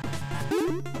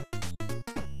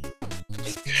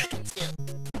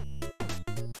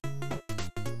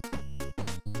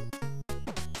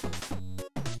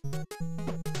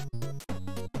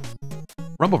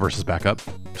 Rumbleverse is back up.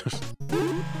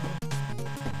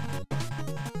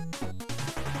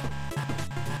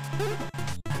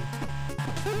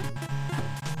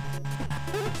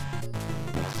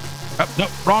 Oh, no,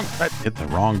 wrong. I hit the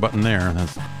wrong button there.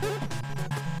 That's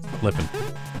slipping.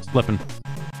 Slipping.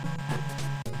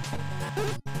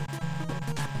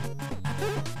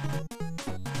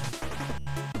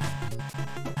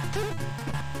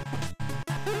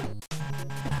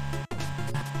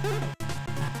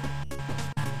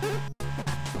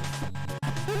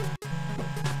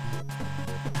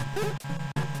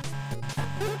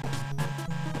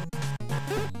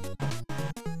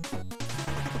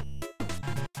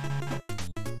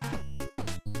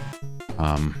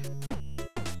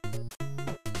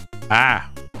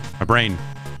 Ah! My brain.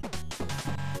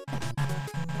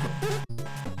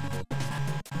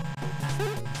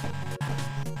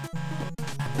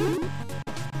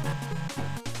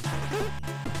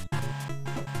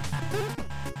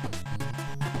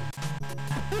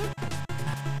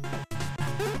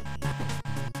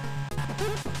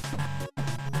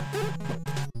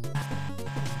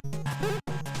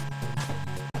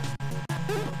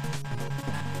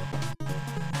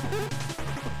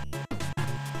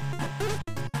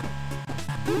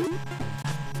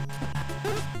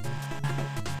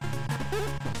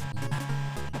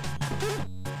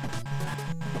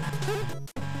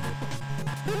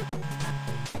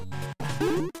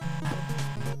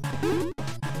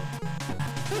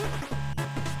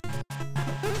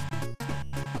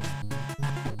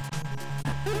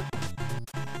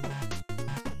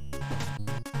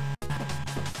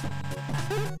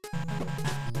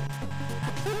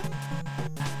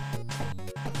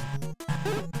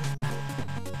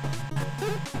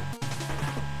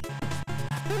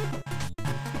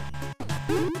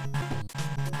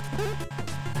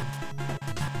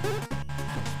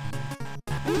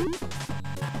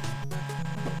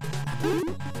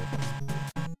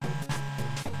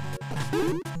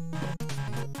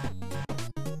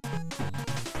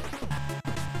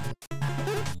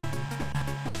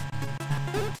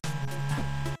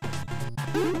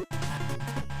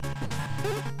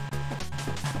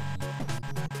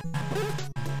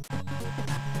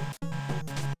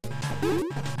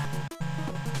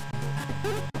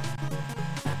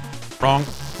 Wrong.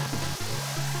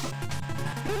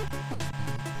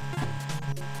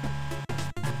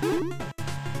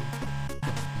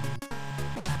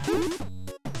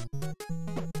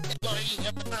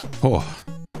 Oh.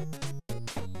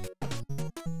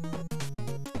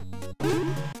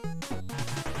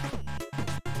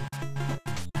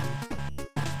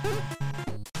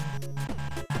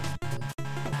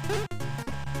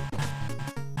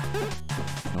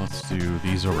 Let's do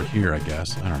these over here, I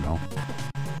guess. I don't know.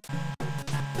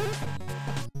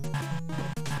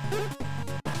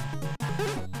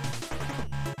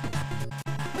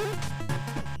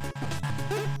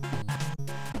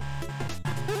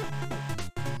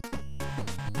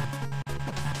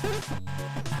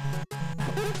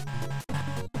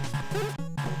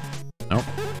 Nope.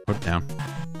 Put it down.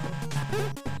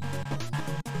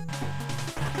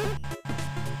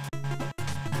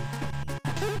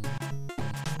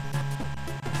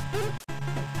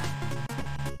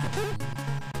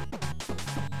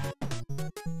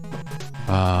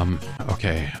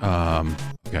 Okay.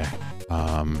 Okay.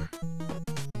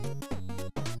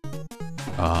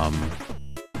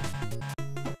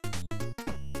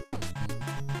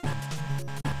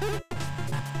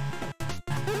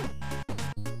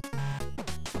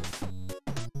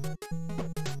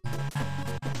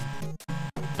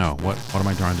 No, what am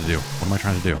I trying to do? What am I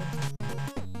trying to do?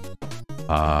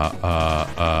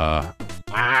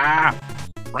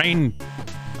 Brain!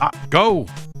 Go!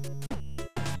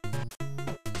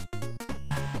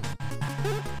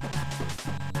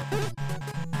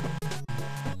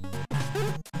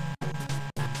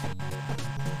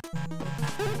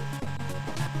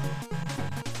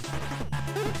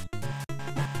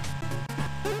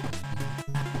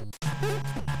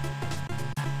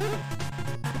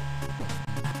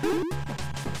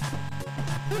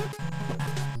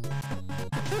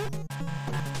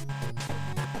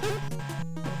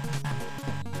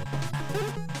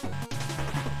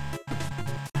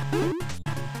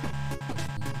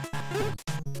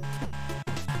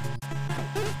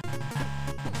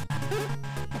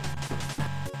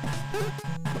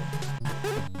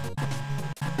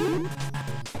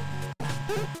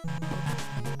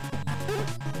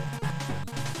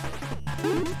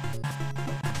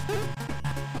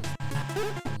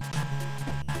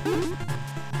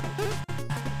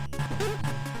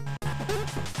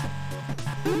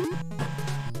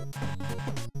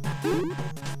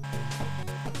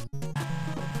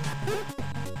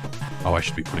 Oh, I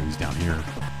should be putting these down here.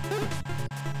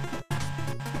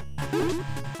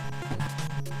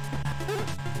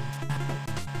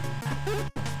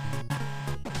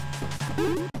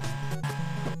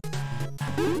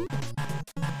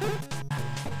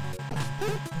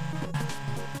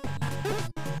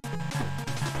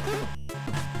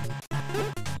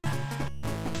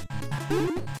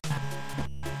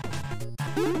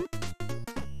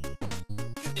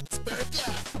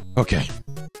 Okay.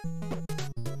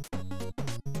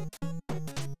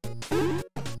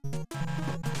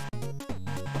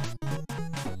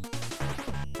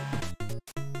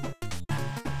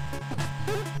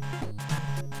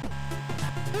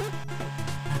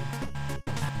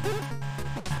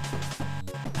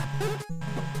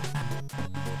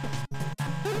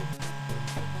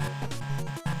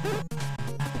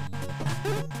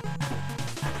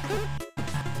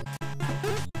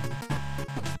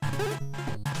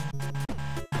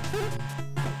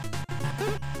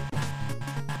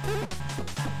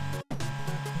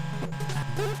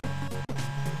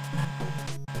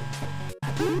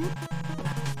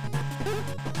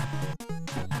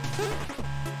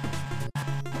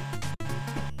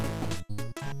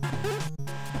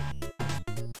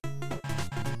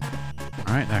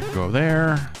 All right, that can go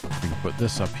there. We can put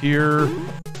this up here.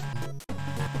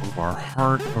 Move our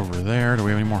heart over there. Do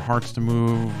we have any more hearts to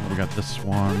move? We got this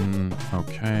one.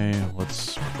 Okay,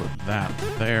 let's put that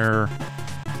there.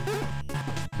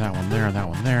 That one there, that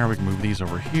one there. We can move these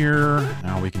over here.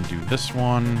 Now we can do this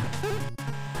one.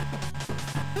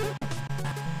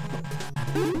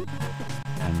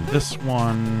 And this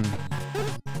one.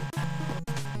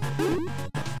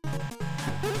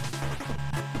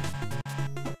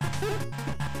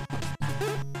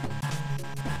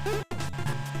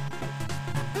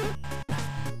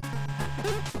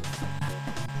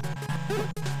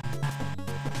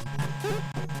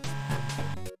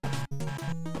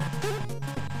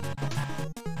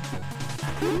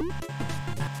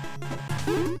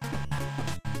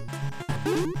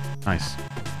 Nice.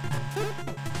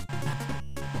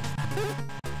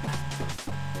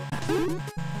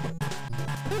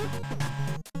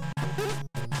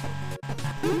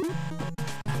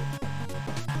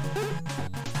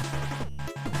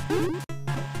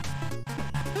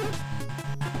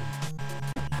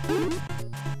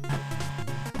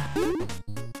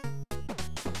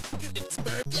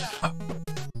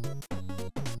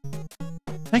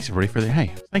 Thanks everybody for the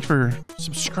thanks for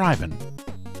subscribing.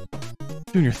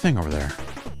 Doing your thing over there.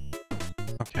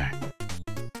 Okay.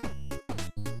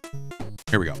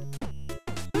 Here we go.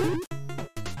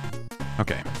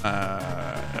 Okay.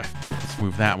 Let's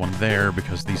move that one there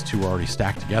because these two are already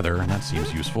stacked together and that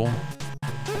seems useful.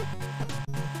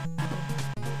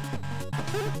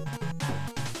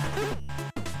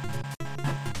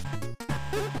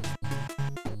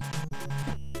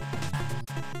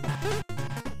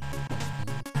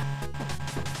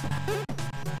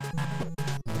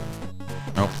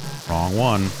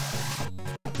 One.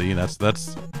 See, that's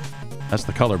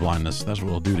the color blindness. That's what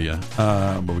it'll do to you.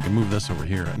 But we can move this over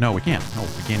here. No, we can't. No,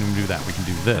 we can't even do that. We can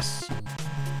do this.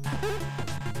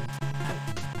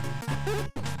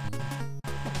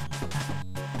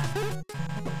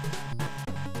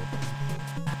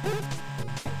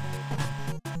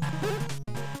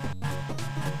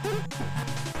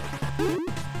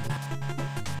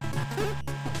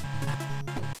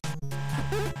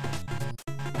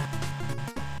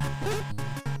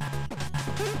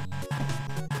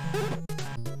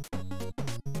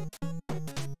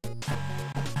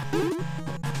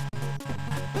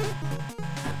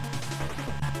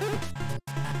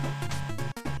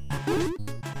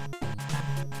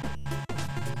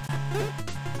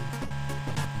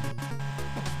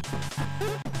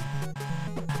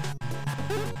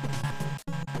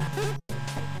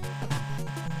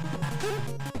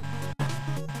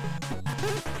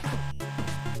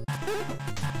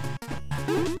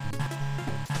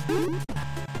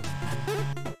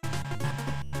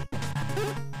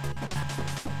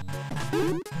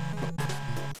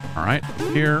 All right,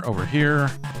 over here.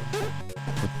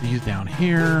 Put these down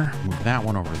here. Move that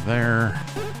one over there.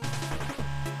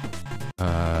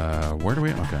 Where do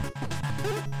we? Okay.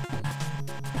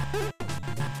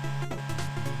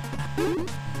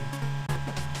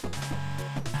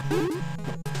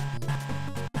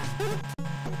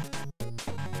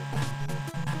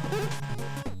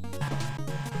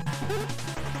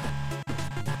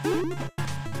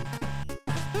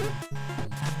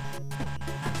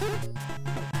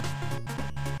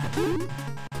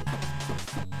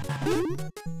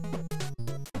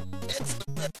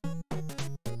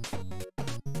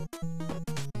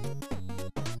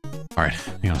 All right,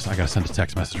 I gotta send a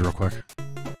text message real quick.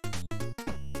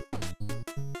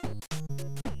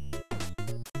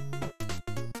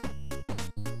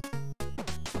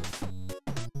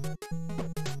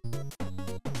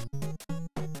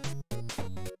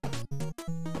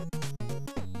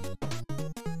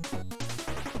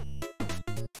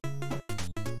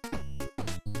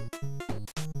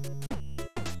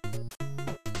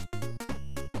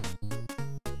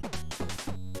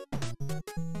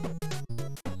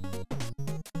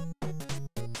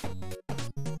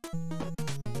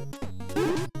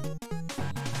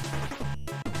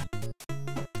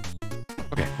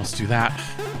 Okay, let's do that.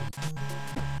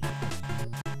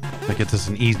 That gets us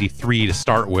an easy 3 to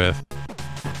start with.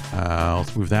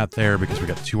 Let's move that there because we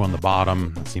got 2 on the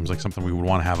bottom. It seems like something we would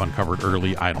want to have uncovered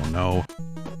early. I don't know.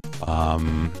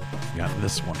 We got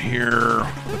this one here.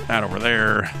 Put that over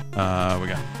there. We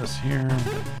got this here.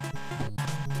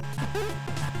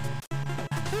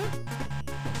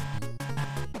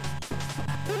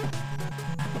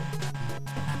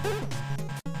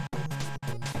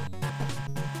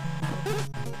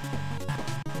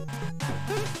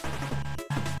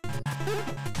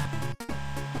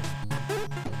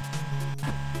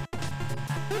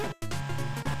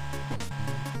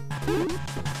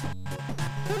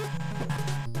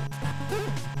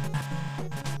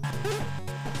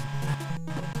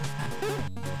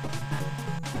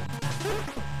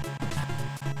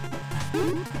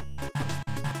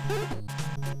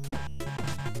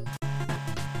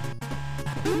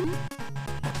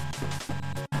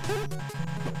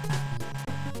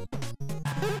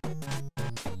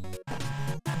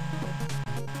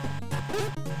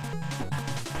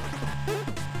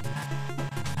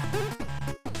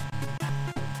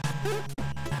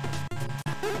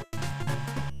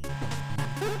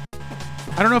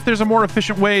 I don't know if there's a more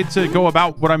efficient way to go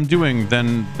about what I'm doing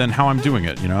than how I'm doing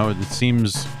it. You know, it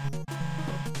seems.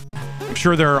 I'm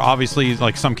sure there are obviously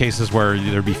like some cases where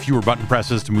there'd be fewer button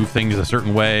presses to move things a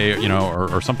certain way, you know,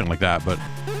 or something like that. But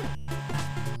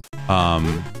I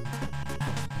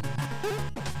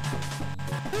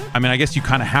mean, I guess you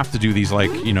kind of have to do these,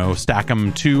 like, you know, stack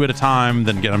them 2 at a time,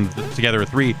 then get them together at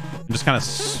 3, and just kind of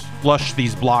flush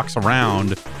these blocks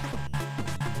around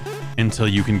until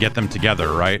you can get them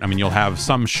together, right? I mean, you'll have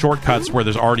some shortcuts where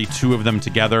there's already 2 of them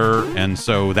together, and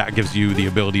so that gives you the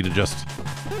ability to just,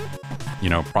 you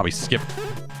know, probably skip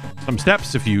some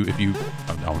steps if you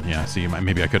oh yeah, see,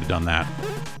 maybe I could have done that.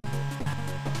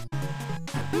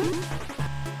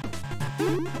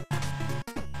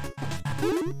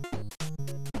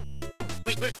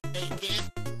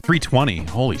 $320.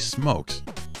 Holy smokes.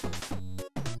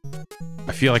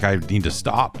 I feel like I need to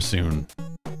stop soon,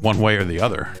 one way or the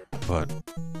other, but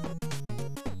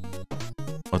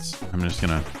I'm just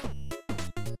gonna.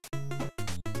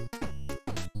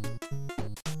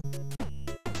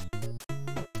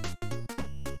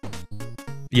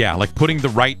 Yeah, like putting the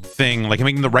right thing, like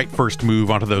making the right first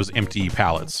move onto those empty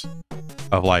pallets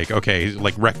of like, okay,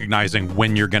 like recognizing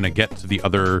when you're gonna get to the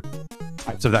other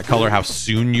types of that color, how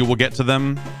soon you will get to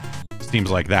them. Seems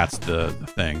like that's the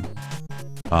thing.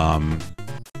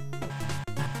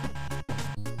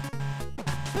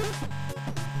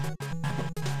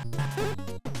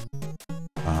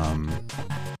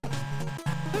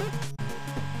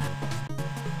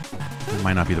 It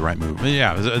might not be the right move.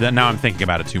 Yeah, now I'm thinking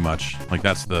about it too much. Like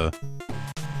that's the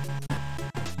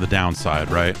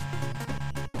downside, right?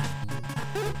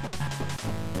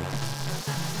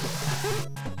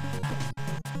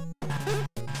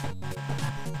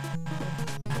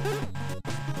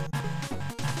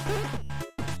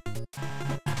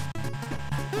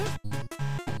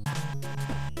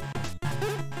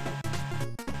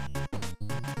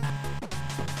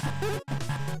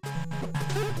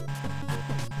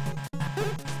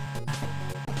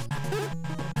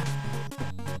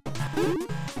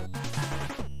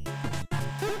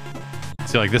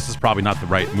 See, like, this is probably not the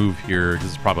right move here.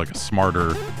 This is probably like a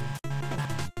smarter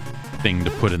thing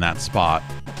to put in that spot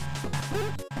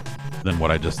than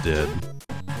what I just did.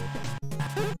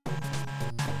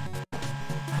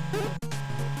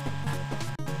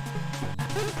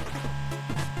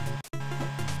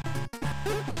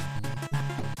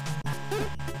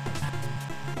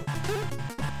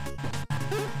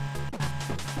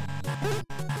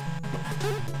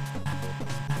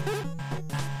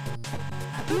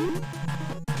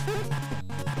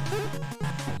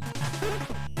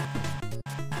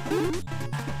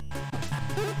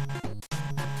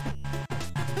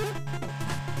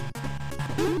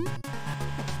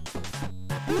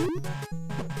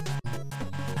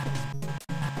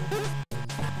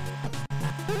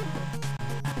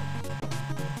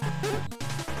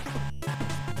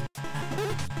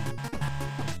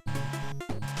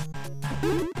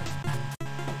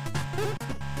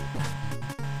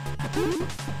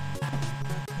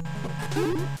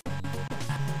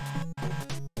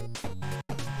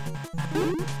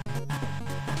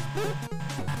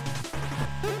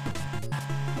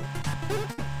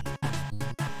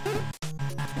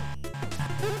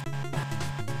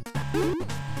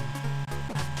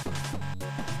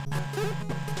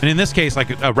 And in this case,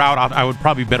 like a route, I would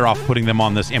probably be better off putting them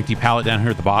on this empty pallet down here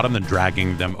at the bottom than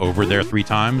dragging them over there 3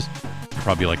 times.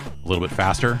 Probably like a little bit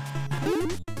faster.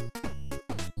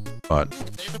 But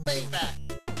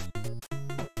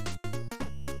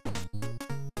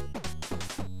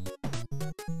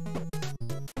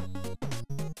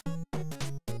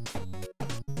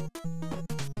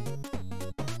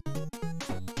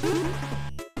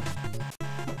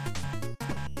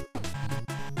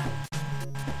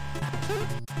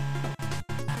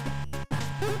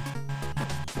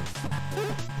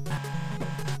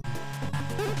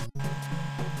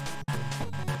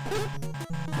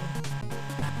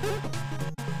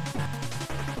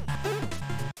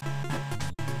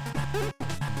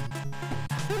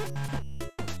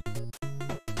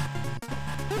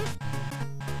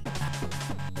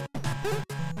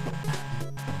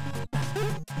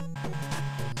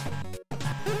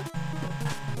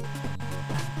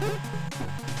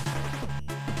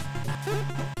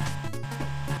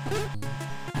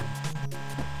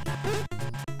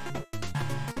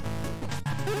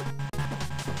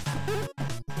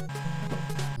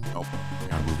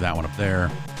that one up there.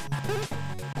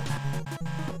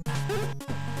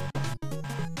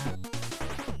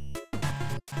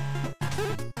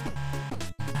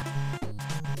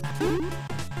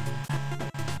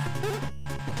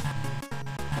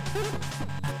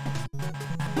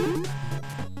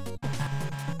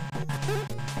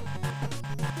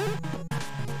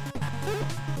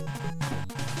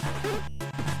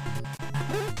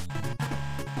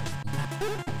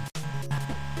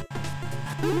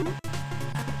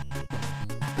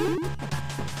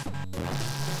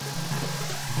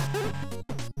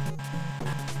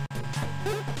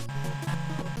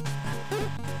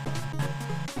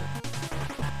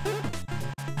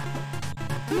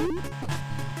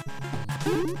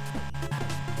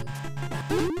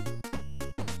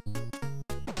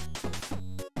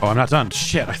 Oh, I'm not done.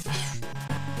 Shit.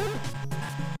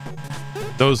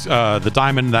 Those, the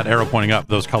diamond and that arrow pointing up,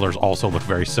 those colors also look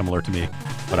very similar to me.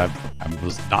 But I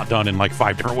was not done in like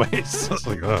 5 different ways. It's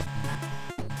like, ugh.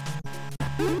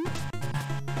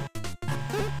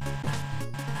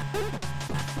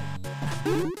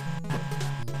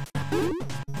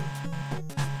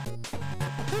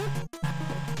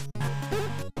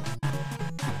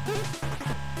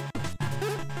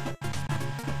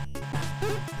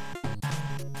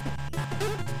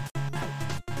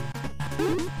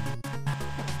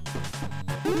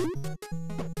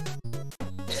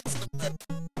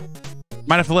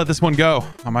 Might have to let this one go.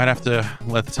 I might have to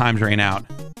let the time drain out.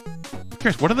 I'm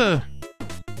curious, what are the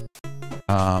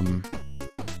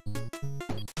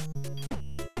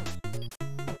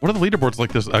leaderboards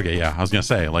like this? Okay, yeah, I was gonna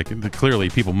say, like, clearly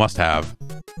people must have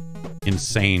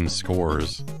insane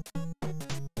scores.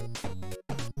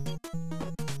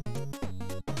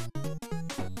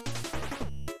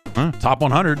 Huh, top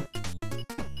 100.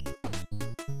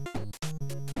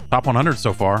 Top 100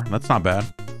 so far. That's not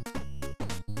bad.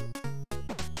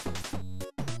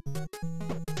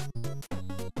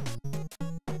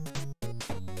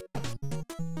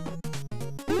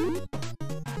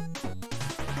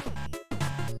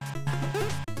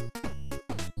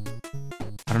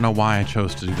 I don't know why I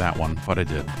chose to do that one, but I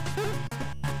did.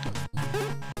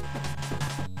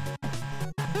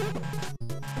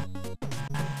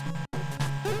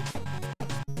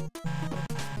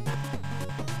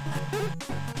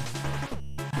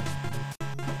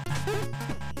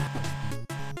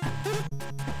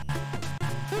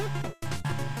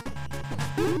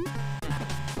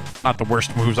 Not the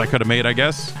worst moves I could have made, I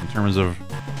guess, in terms of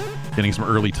getting some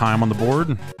early time on the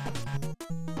board.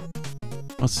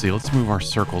 Let's see, let's move our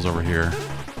circles over here.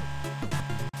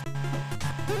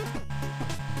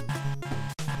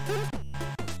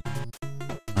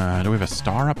 Do we have a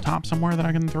star up top somewhere that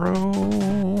I can throw?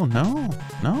 No,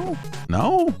 no,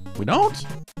 no, we don't.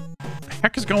 What the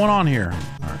heck is going on here?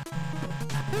 All right.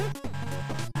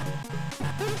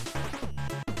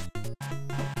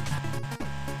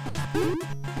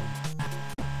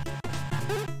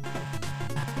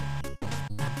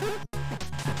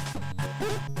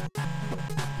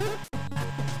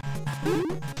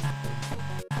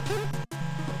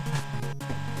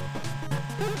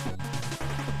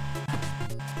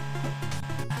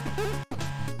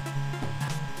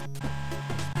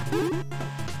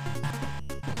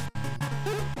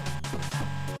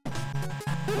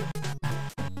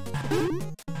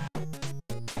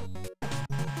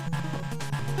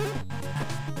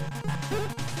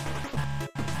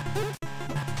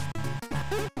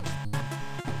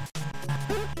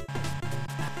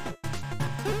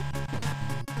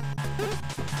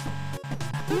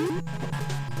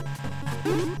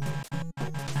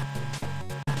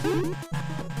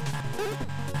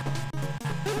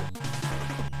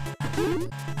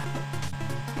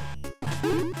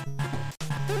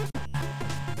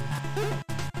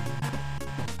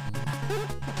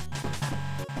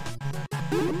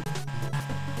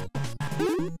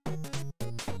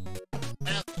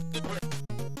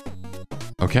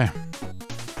 Okay.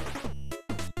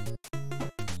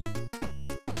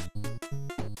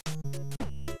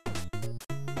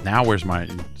 Now where's my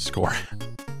score?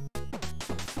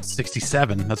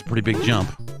 67. That's a pretty big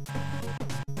jump.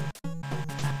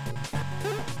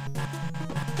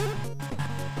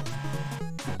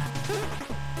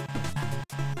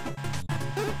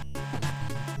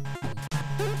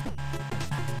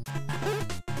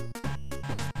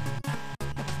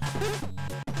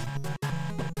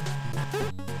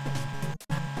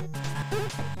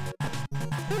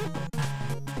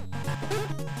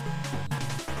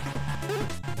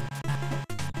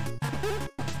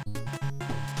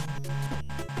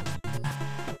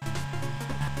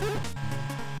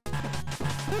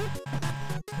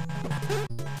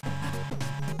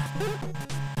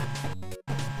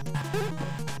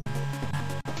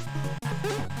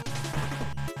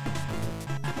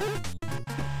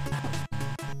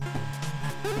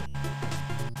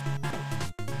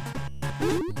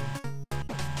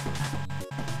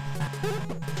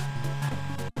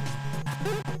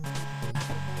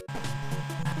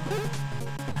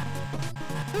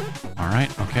 All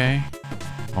right, okay.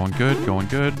 Going good, going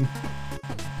good.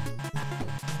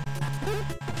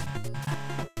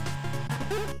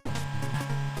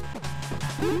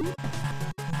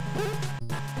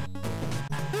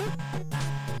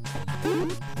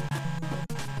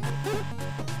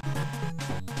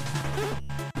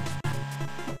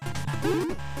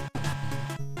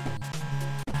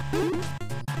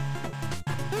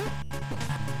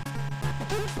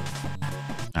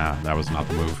 Ah, that was not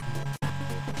the move.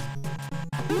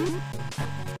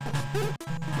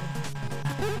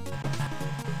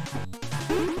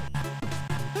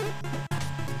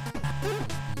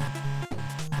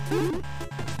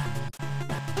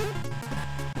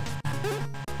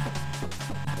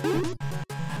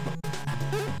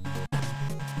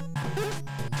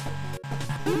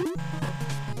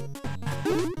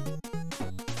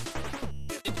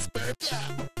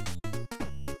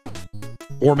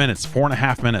 Four minutes,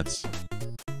 4.5 minutes.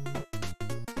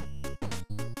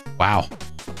 Wow.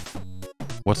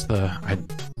 What's the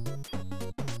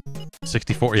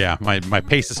 64? Yeah, my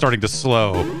pace is starting to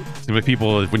slow. Seems like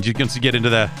people, when you get into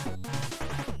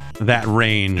that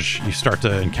range, you start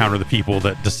to encounter the people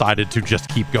that decided to just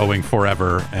keep going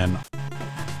forever, and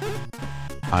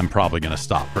I'm probably gonna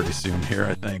stop pretty soon here,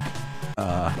 I think.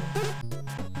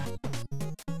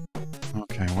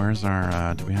 Okay, where's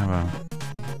our do we have a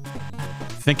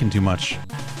thinking too much?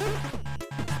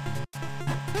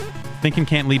 Thinking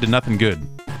can't lead to nothing good.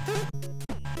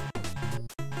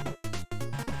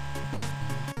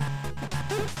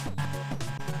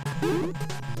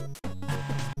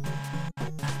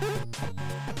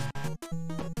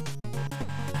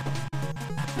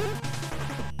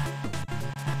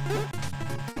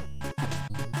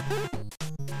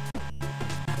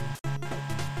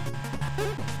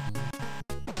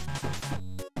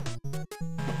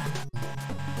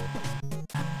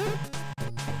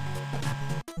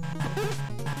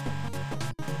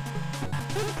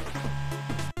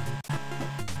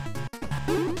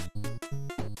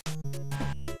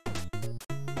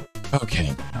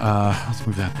 Okay, let's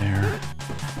move that there.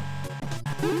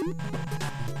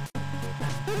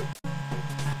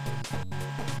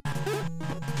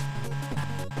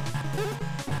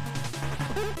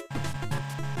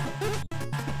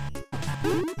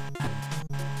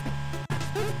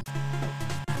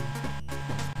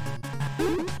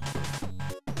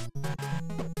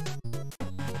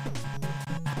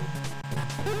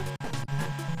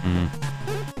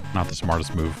 Not the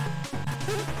smartest move.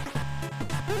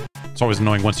 It's always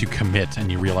annoying once you commit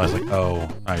and you realize, like, oh,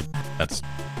 that's,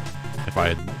 if I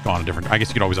had gone a different, I guess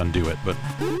you could always undo it, but.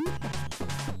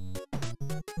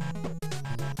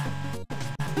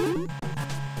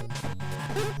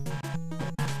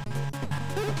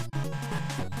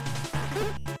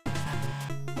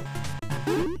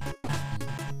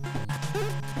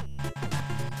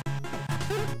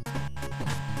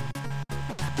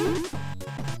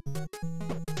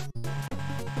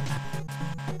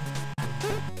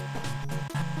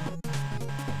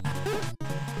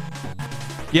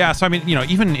 Yeah, so I mean, you know,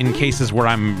 even in cases where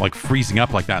I'm like freezing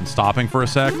up like that and stopping for a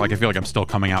sec, like I feel like I'm still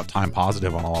coming out time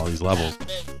positive on all of these levels.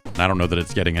 And I don't know that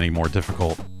it's getting any more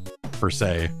difficult per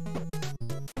se.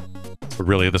 But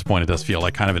really at this point it does feel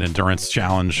like kind of an endurance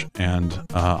challenge, and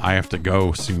I have to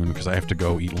go soon because I have to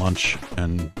go eat lunch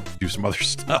and do some other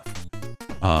stuff.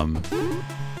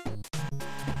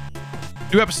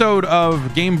 New episode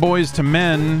of Game Boys to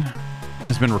Men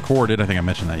has been recorded. I think I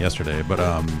mentioned that yesterday, but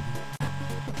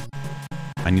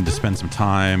I need to spend some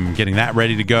time getting that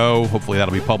ready to go. Hopefully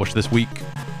that'll be published this week.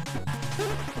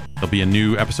 There'll be a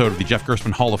new episode of the Jeff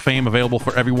Gerstmann Hall of Fame available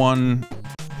for everyone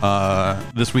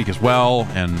this week as well,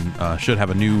 and should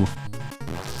have a new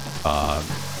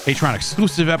Patreon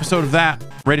exclusive episode of that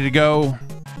ready to go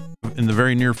in the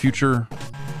very near future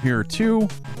here too.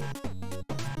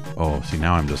 Oh, see,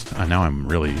 now I'm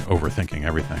really overthinking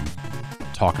everything.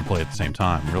 Talk and play at the same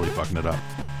time, really fucking it up.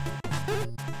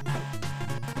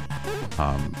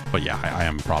 But yeah, I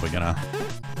am probably gonna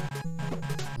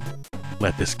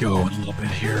let this go a little bit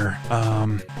here.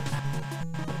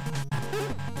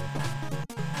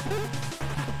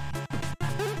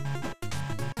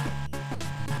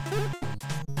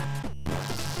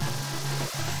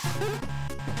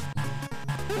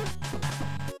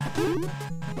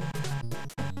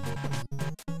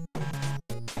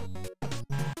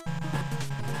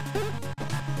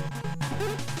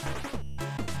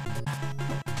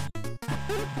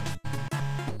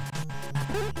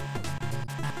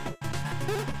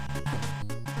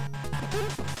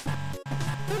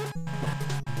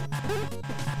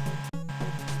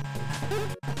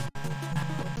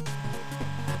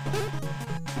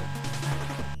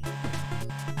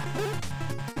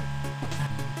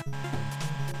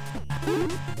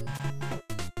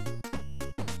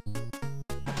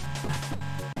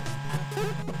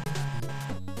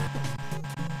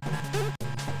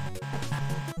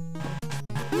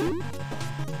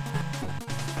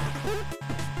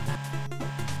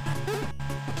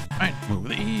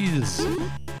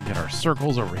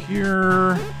 circles over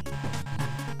here.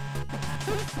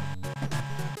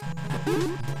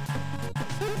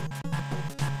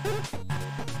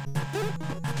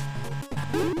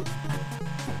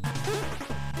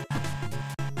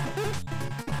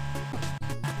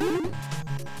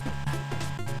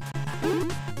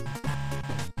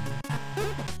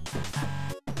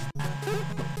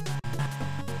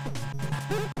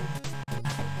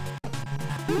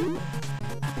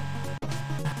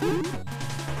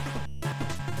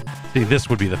 See, this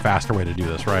would be the faster way to do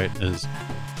this, right? Is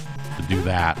to do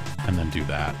that and then do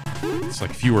that. It's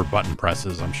like fewer button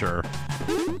presses, I'm sure.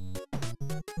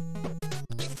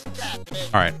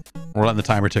 All right, we're letting the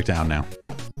timer tick down now.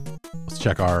 Let's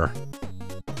check our,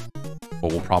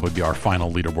 what will probably be our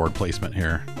final leaderboard placement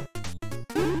here.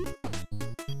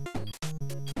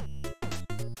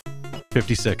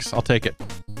 56, I'll take it.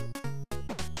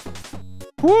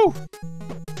 Woo!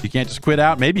 You can't just quit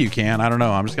out. Maybe you can. I don't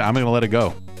know. I'm gonna let it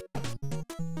go.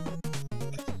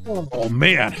 Oh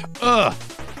man. Ugh.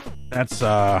 That's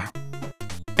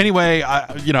anyway,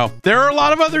 you know, there are a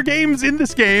lot of other games in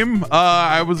this game.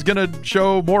 I was gonna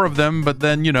show more of them, but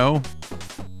then, you know,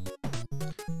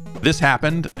 this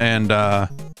happened, and I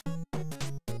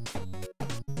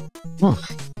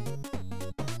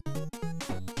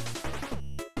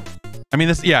mean,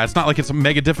 this, yeah, it's not like it's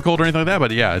mega difficult or anything like that,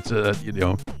 but yeah, it's you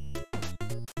know,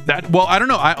 that, well, I don't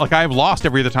know, I've lost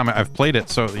every other time I've played it,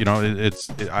 so, you know,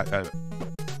 I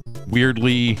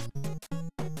weirdly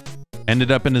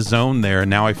ended up in a zone there, and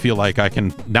now I feel like I can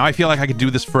do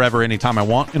this forever anytime I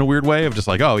want, in a weird way of just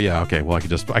like, oh yeah, okay, well, I can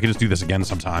just do this again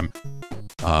sometime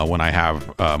when I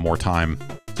have more time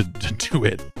to do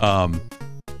it.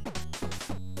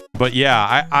 But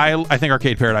yeah, I think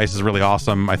Arcade Paradise is really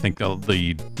awesome. I think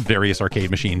the various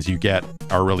arcade machines you get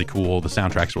are really cool. The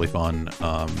soundtrack's really fun.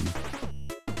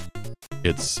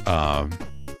 It's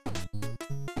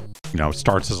you know, it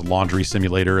starts as a laundry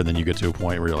simulator, and then you get to a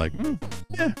point where you're like,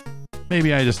 yeah,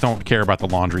 maybe I just don't care about the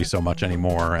laundry so much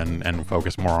anymore, and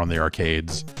focus more on the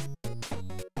arcades.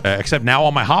 Except now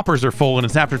all my hoppers are full, and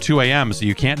it's after 2 a.m., so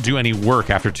you can't do any work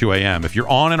after 2 a.m. If you're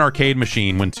on an arcade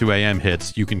machine when 2 a.m.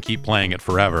 hits, you can keep playing it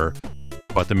forever,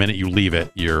 but the minute you leave it,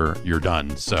 you're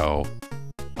done. So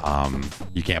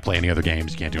you can't play any other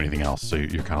games, you can't do anything else, so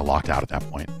you're kind of locked out at that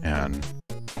point. And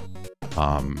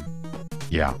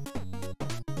yeah,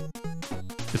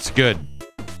 it's good.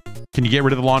 Can you get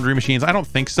rid of the laundry machines? I don't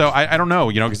think so. I don't know,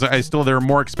 you know, because there are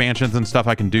more expansions and stuff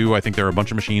I can do. I think there are a bunch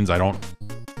of machines I don't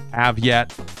have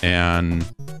yet, and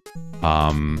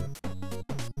I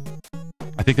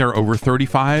think there are over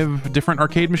 35 different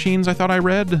arcade machines, I thought I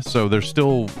read, so there's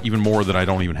still even more that I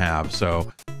don't even have. So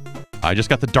I just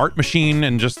got the dart machine,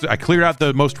 and I cleared out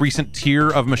the most recent tier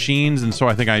of machines, and so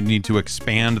I think I need to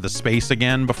expand the space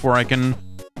again before I can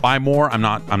buy more. I'm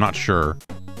not sure.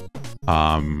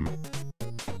 I'm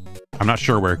not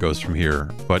sure where it goes from here,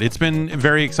 but it's been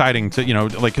very exciting to, you know,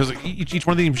 like, because each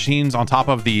one of these machines, on top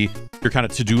of your kind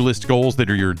of to-do list goals that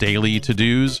are your daily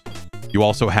to-dos, you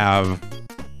also have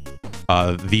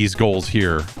these goals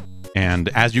here. And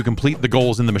as you complete the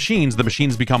goals in the machines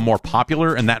become more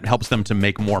popular, and that helps them to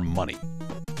make more money.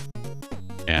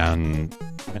 And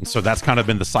so that's kind of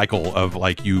been the cycle of,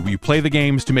 like, you play the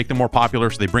games to make them more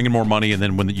popular, so they bring in more money, and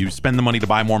then when you spend the money to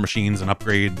buy more machines and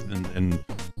upgrade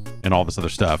and all this other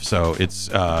stuff. So it's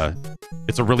a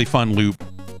really fun loop.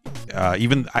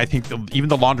 Even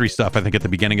the laundry stuff, I think at the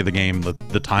beginning of the game,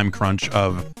 the time crunch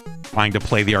of trying to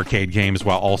play the arcade games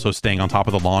while also staying on top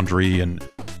of the laundry and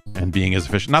being as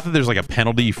efficient. Not that there's like a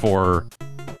penalty for,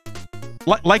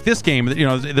 like this game, you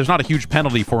know, there's not a huge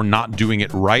penalty for not doing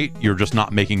it right. You're just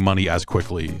not making money as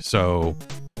quickly. So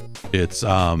it's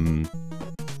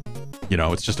you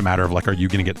know, it's just a matter of, like, are you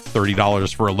going to get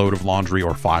 $30 for a load of laundry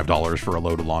or $5 for a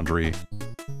load of laundry?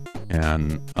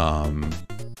 And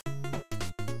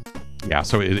yeah,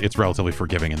 so it's relatively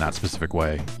forgiving in that specific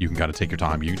way. You can kind of take your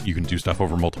time. You can do stuff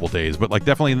over multiple days, but, like,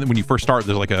 definitely when you first start,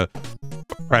 there's like a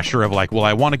pressure of, like, well,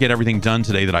 I want to get everything done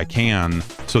today that I can,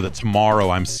 so that tomorrow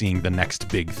I'm seeing the next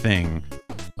big thing,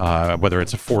 whether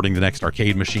it's affording the next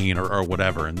arcade machine or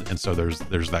whatever. And so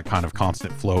there's that kind of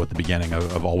constant flow at the beginning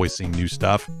of always seeing new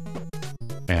stuff.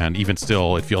 And even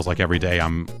still, it feels like every day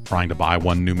I'm trying to buy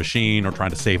one new machine or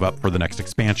trying to save up for the next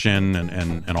expansion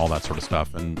and all that sort of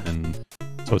stuff. And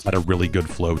so it's had a really good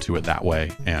flow to it that way.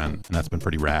 And that's been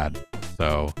pretty rad.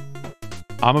 So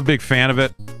I'm a big fan of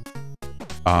it.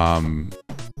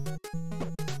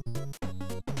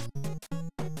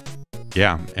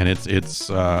 Yeah, and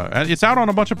it's out on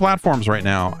a bunch of platforms right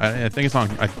now. I think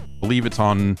I believe it's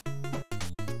on.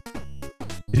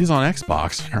 It is on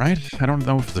Xbox, right? I don't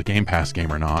know if it's a Game Pass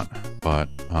game or not, but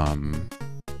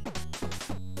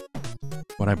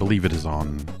but I believe it is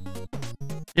on.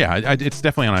 Yeah, it's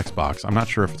definitely on Xbox. I'm not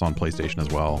sure if it's on PlayStation as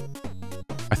well.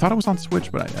 I thought it was on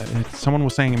Switch, but someone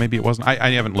was saying maybe it wasn't. I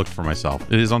haven't looked for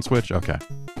myself. It is on Switch? Okay.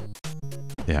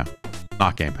 Yeah.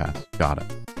 Not Game Pass. Got it.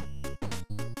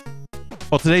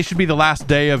 Well, today should be the last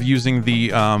day of using the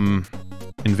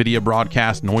NVIDIA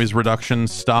broadcast noise reduction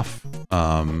stuff.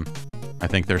 I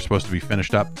think they're supposed to be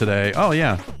finished up today. Oh,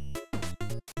 yeah.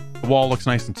 The wall looks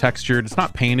nice and textured. It's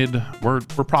not painted. We're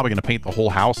probably going to paint the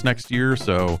whole house next year,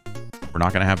 so we're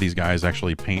not going to have these guys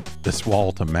actually paint this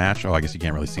wall to match. Oh, I guess you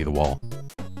can't really see the wall.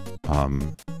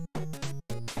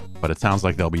 But it sounds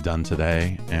like they'll be done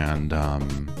today, and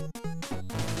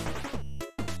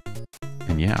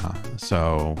yeah,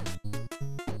 so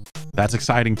that's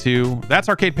exciting too. That's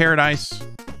Arcade Paradise.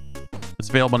 It's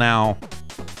available now.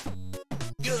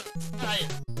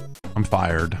 I'm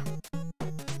fired.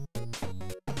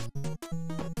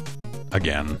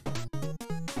 Again.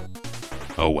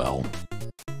 Oh well.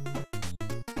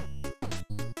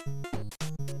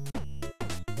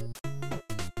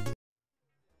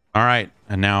 All right,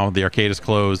 and now the arcade is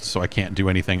closed, so I can't do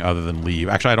anything other than leave.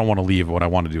 Actually, I don't want to leave. What I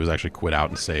want to do is actually quit out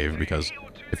and save, because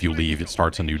if you leave, it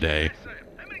starts a new day.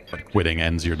 But quitting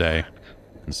ends your day.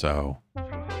 And so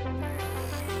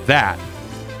that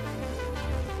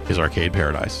is Arcade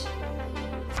Paradise.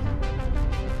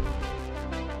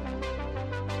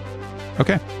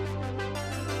 Okay.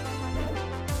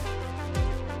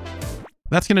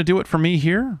 That's going to do it for me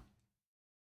here.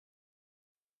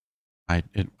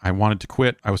 I wanted to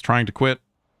quit. I was trying to quit.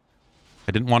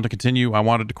 I didn't want to continue. I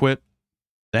wanted to quit.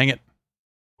 Dang it.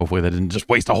 Hopefully that didn't just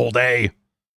waste a whole day.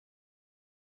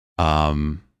 Where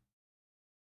am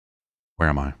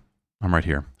I? I'm right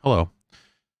here. Hello.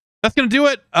 That's going to do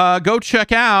it. Go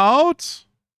check out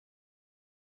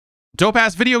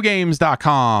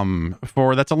dopeassvideogames.com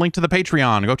that's a link to the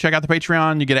Patreon. Go check out the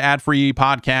Patreon. You get an ad-free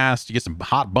podcast. You get some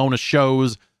hot bonus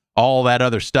shows, all that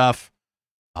other stuff.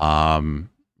 You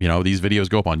know, these videos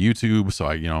go up on YouTube, so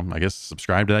I guess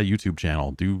subscribe to that YouTube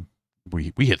channel.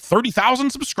 We hit 30,000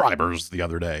 subscribers the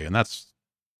other day, and that's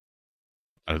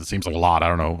it seems like a lot. I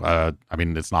don't know. I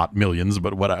mean, it's not millions,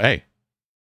 but hey,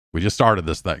 we just started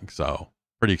this thing, so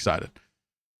pretty excited.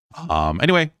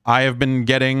 Anyway, I have been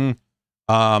getting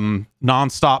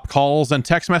nonstop calls and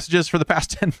text messages for the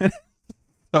past 10 minutes.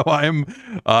 So I'm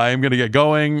gonna get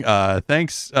going.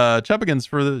 Thanks, Chuppigans,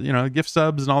 for the gift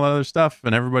subs and all that other stuff,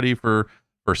 and everybody for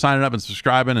signing up and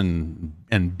subscribing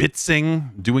and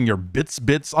bitsing, doing your bits.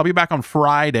 I'll be back on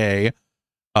Friday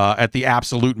at the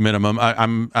absolute minimum.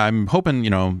 I'm hoping,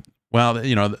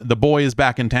 the boy is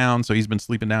back in town, so he's been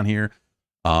sleeping down here.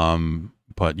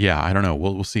 But yeah, I don't know.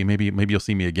 We'll see. Maybe you'll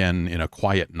see me again in a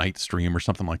quiet night stream or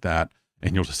something like that,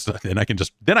 and you'll just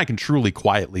then I can truly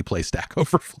quietly play Stack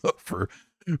Overflow for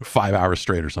 5 hours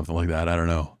straight or something like that. I don't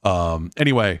know.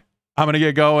 Anyway, I'm gonna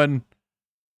get going.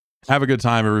 Have a good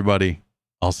time, everybody.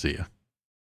 I'll see you.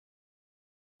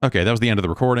 Okay, that was the end of the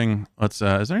recording. Let's,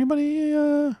 is there anybody,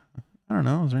 I don't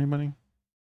know, is there anybody?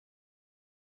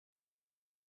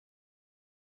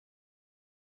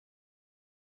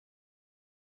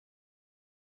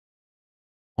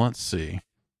 Let's see.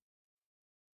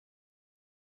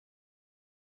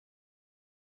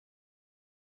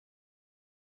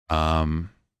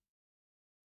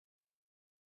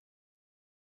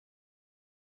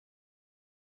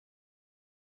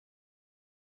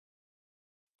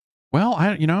 Well,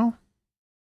 I don't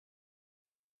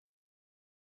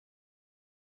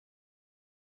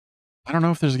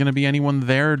know if there's going to be anyone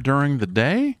there during the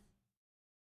day,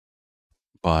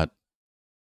 but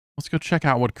let's go check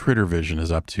out what Critter Vision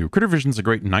is up to. Critter Vision's a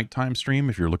great nighttime stream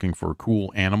if you're looking for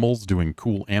cool animals doing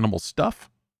cool animal stuff.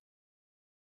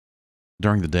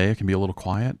 During the day, it can be a little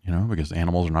quiet, because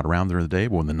animals are not around during the day,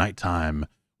 but when the nighttime,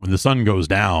 when the sun goes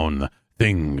down,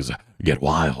 things get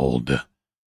wild.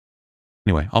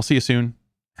 Anyway, I'll see you soon.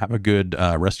 Have a good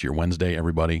rest of your Wednesday,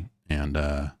 everybody, and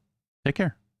take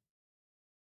care.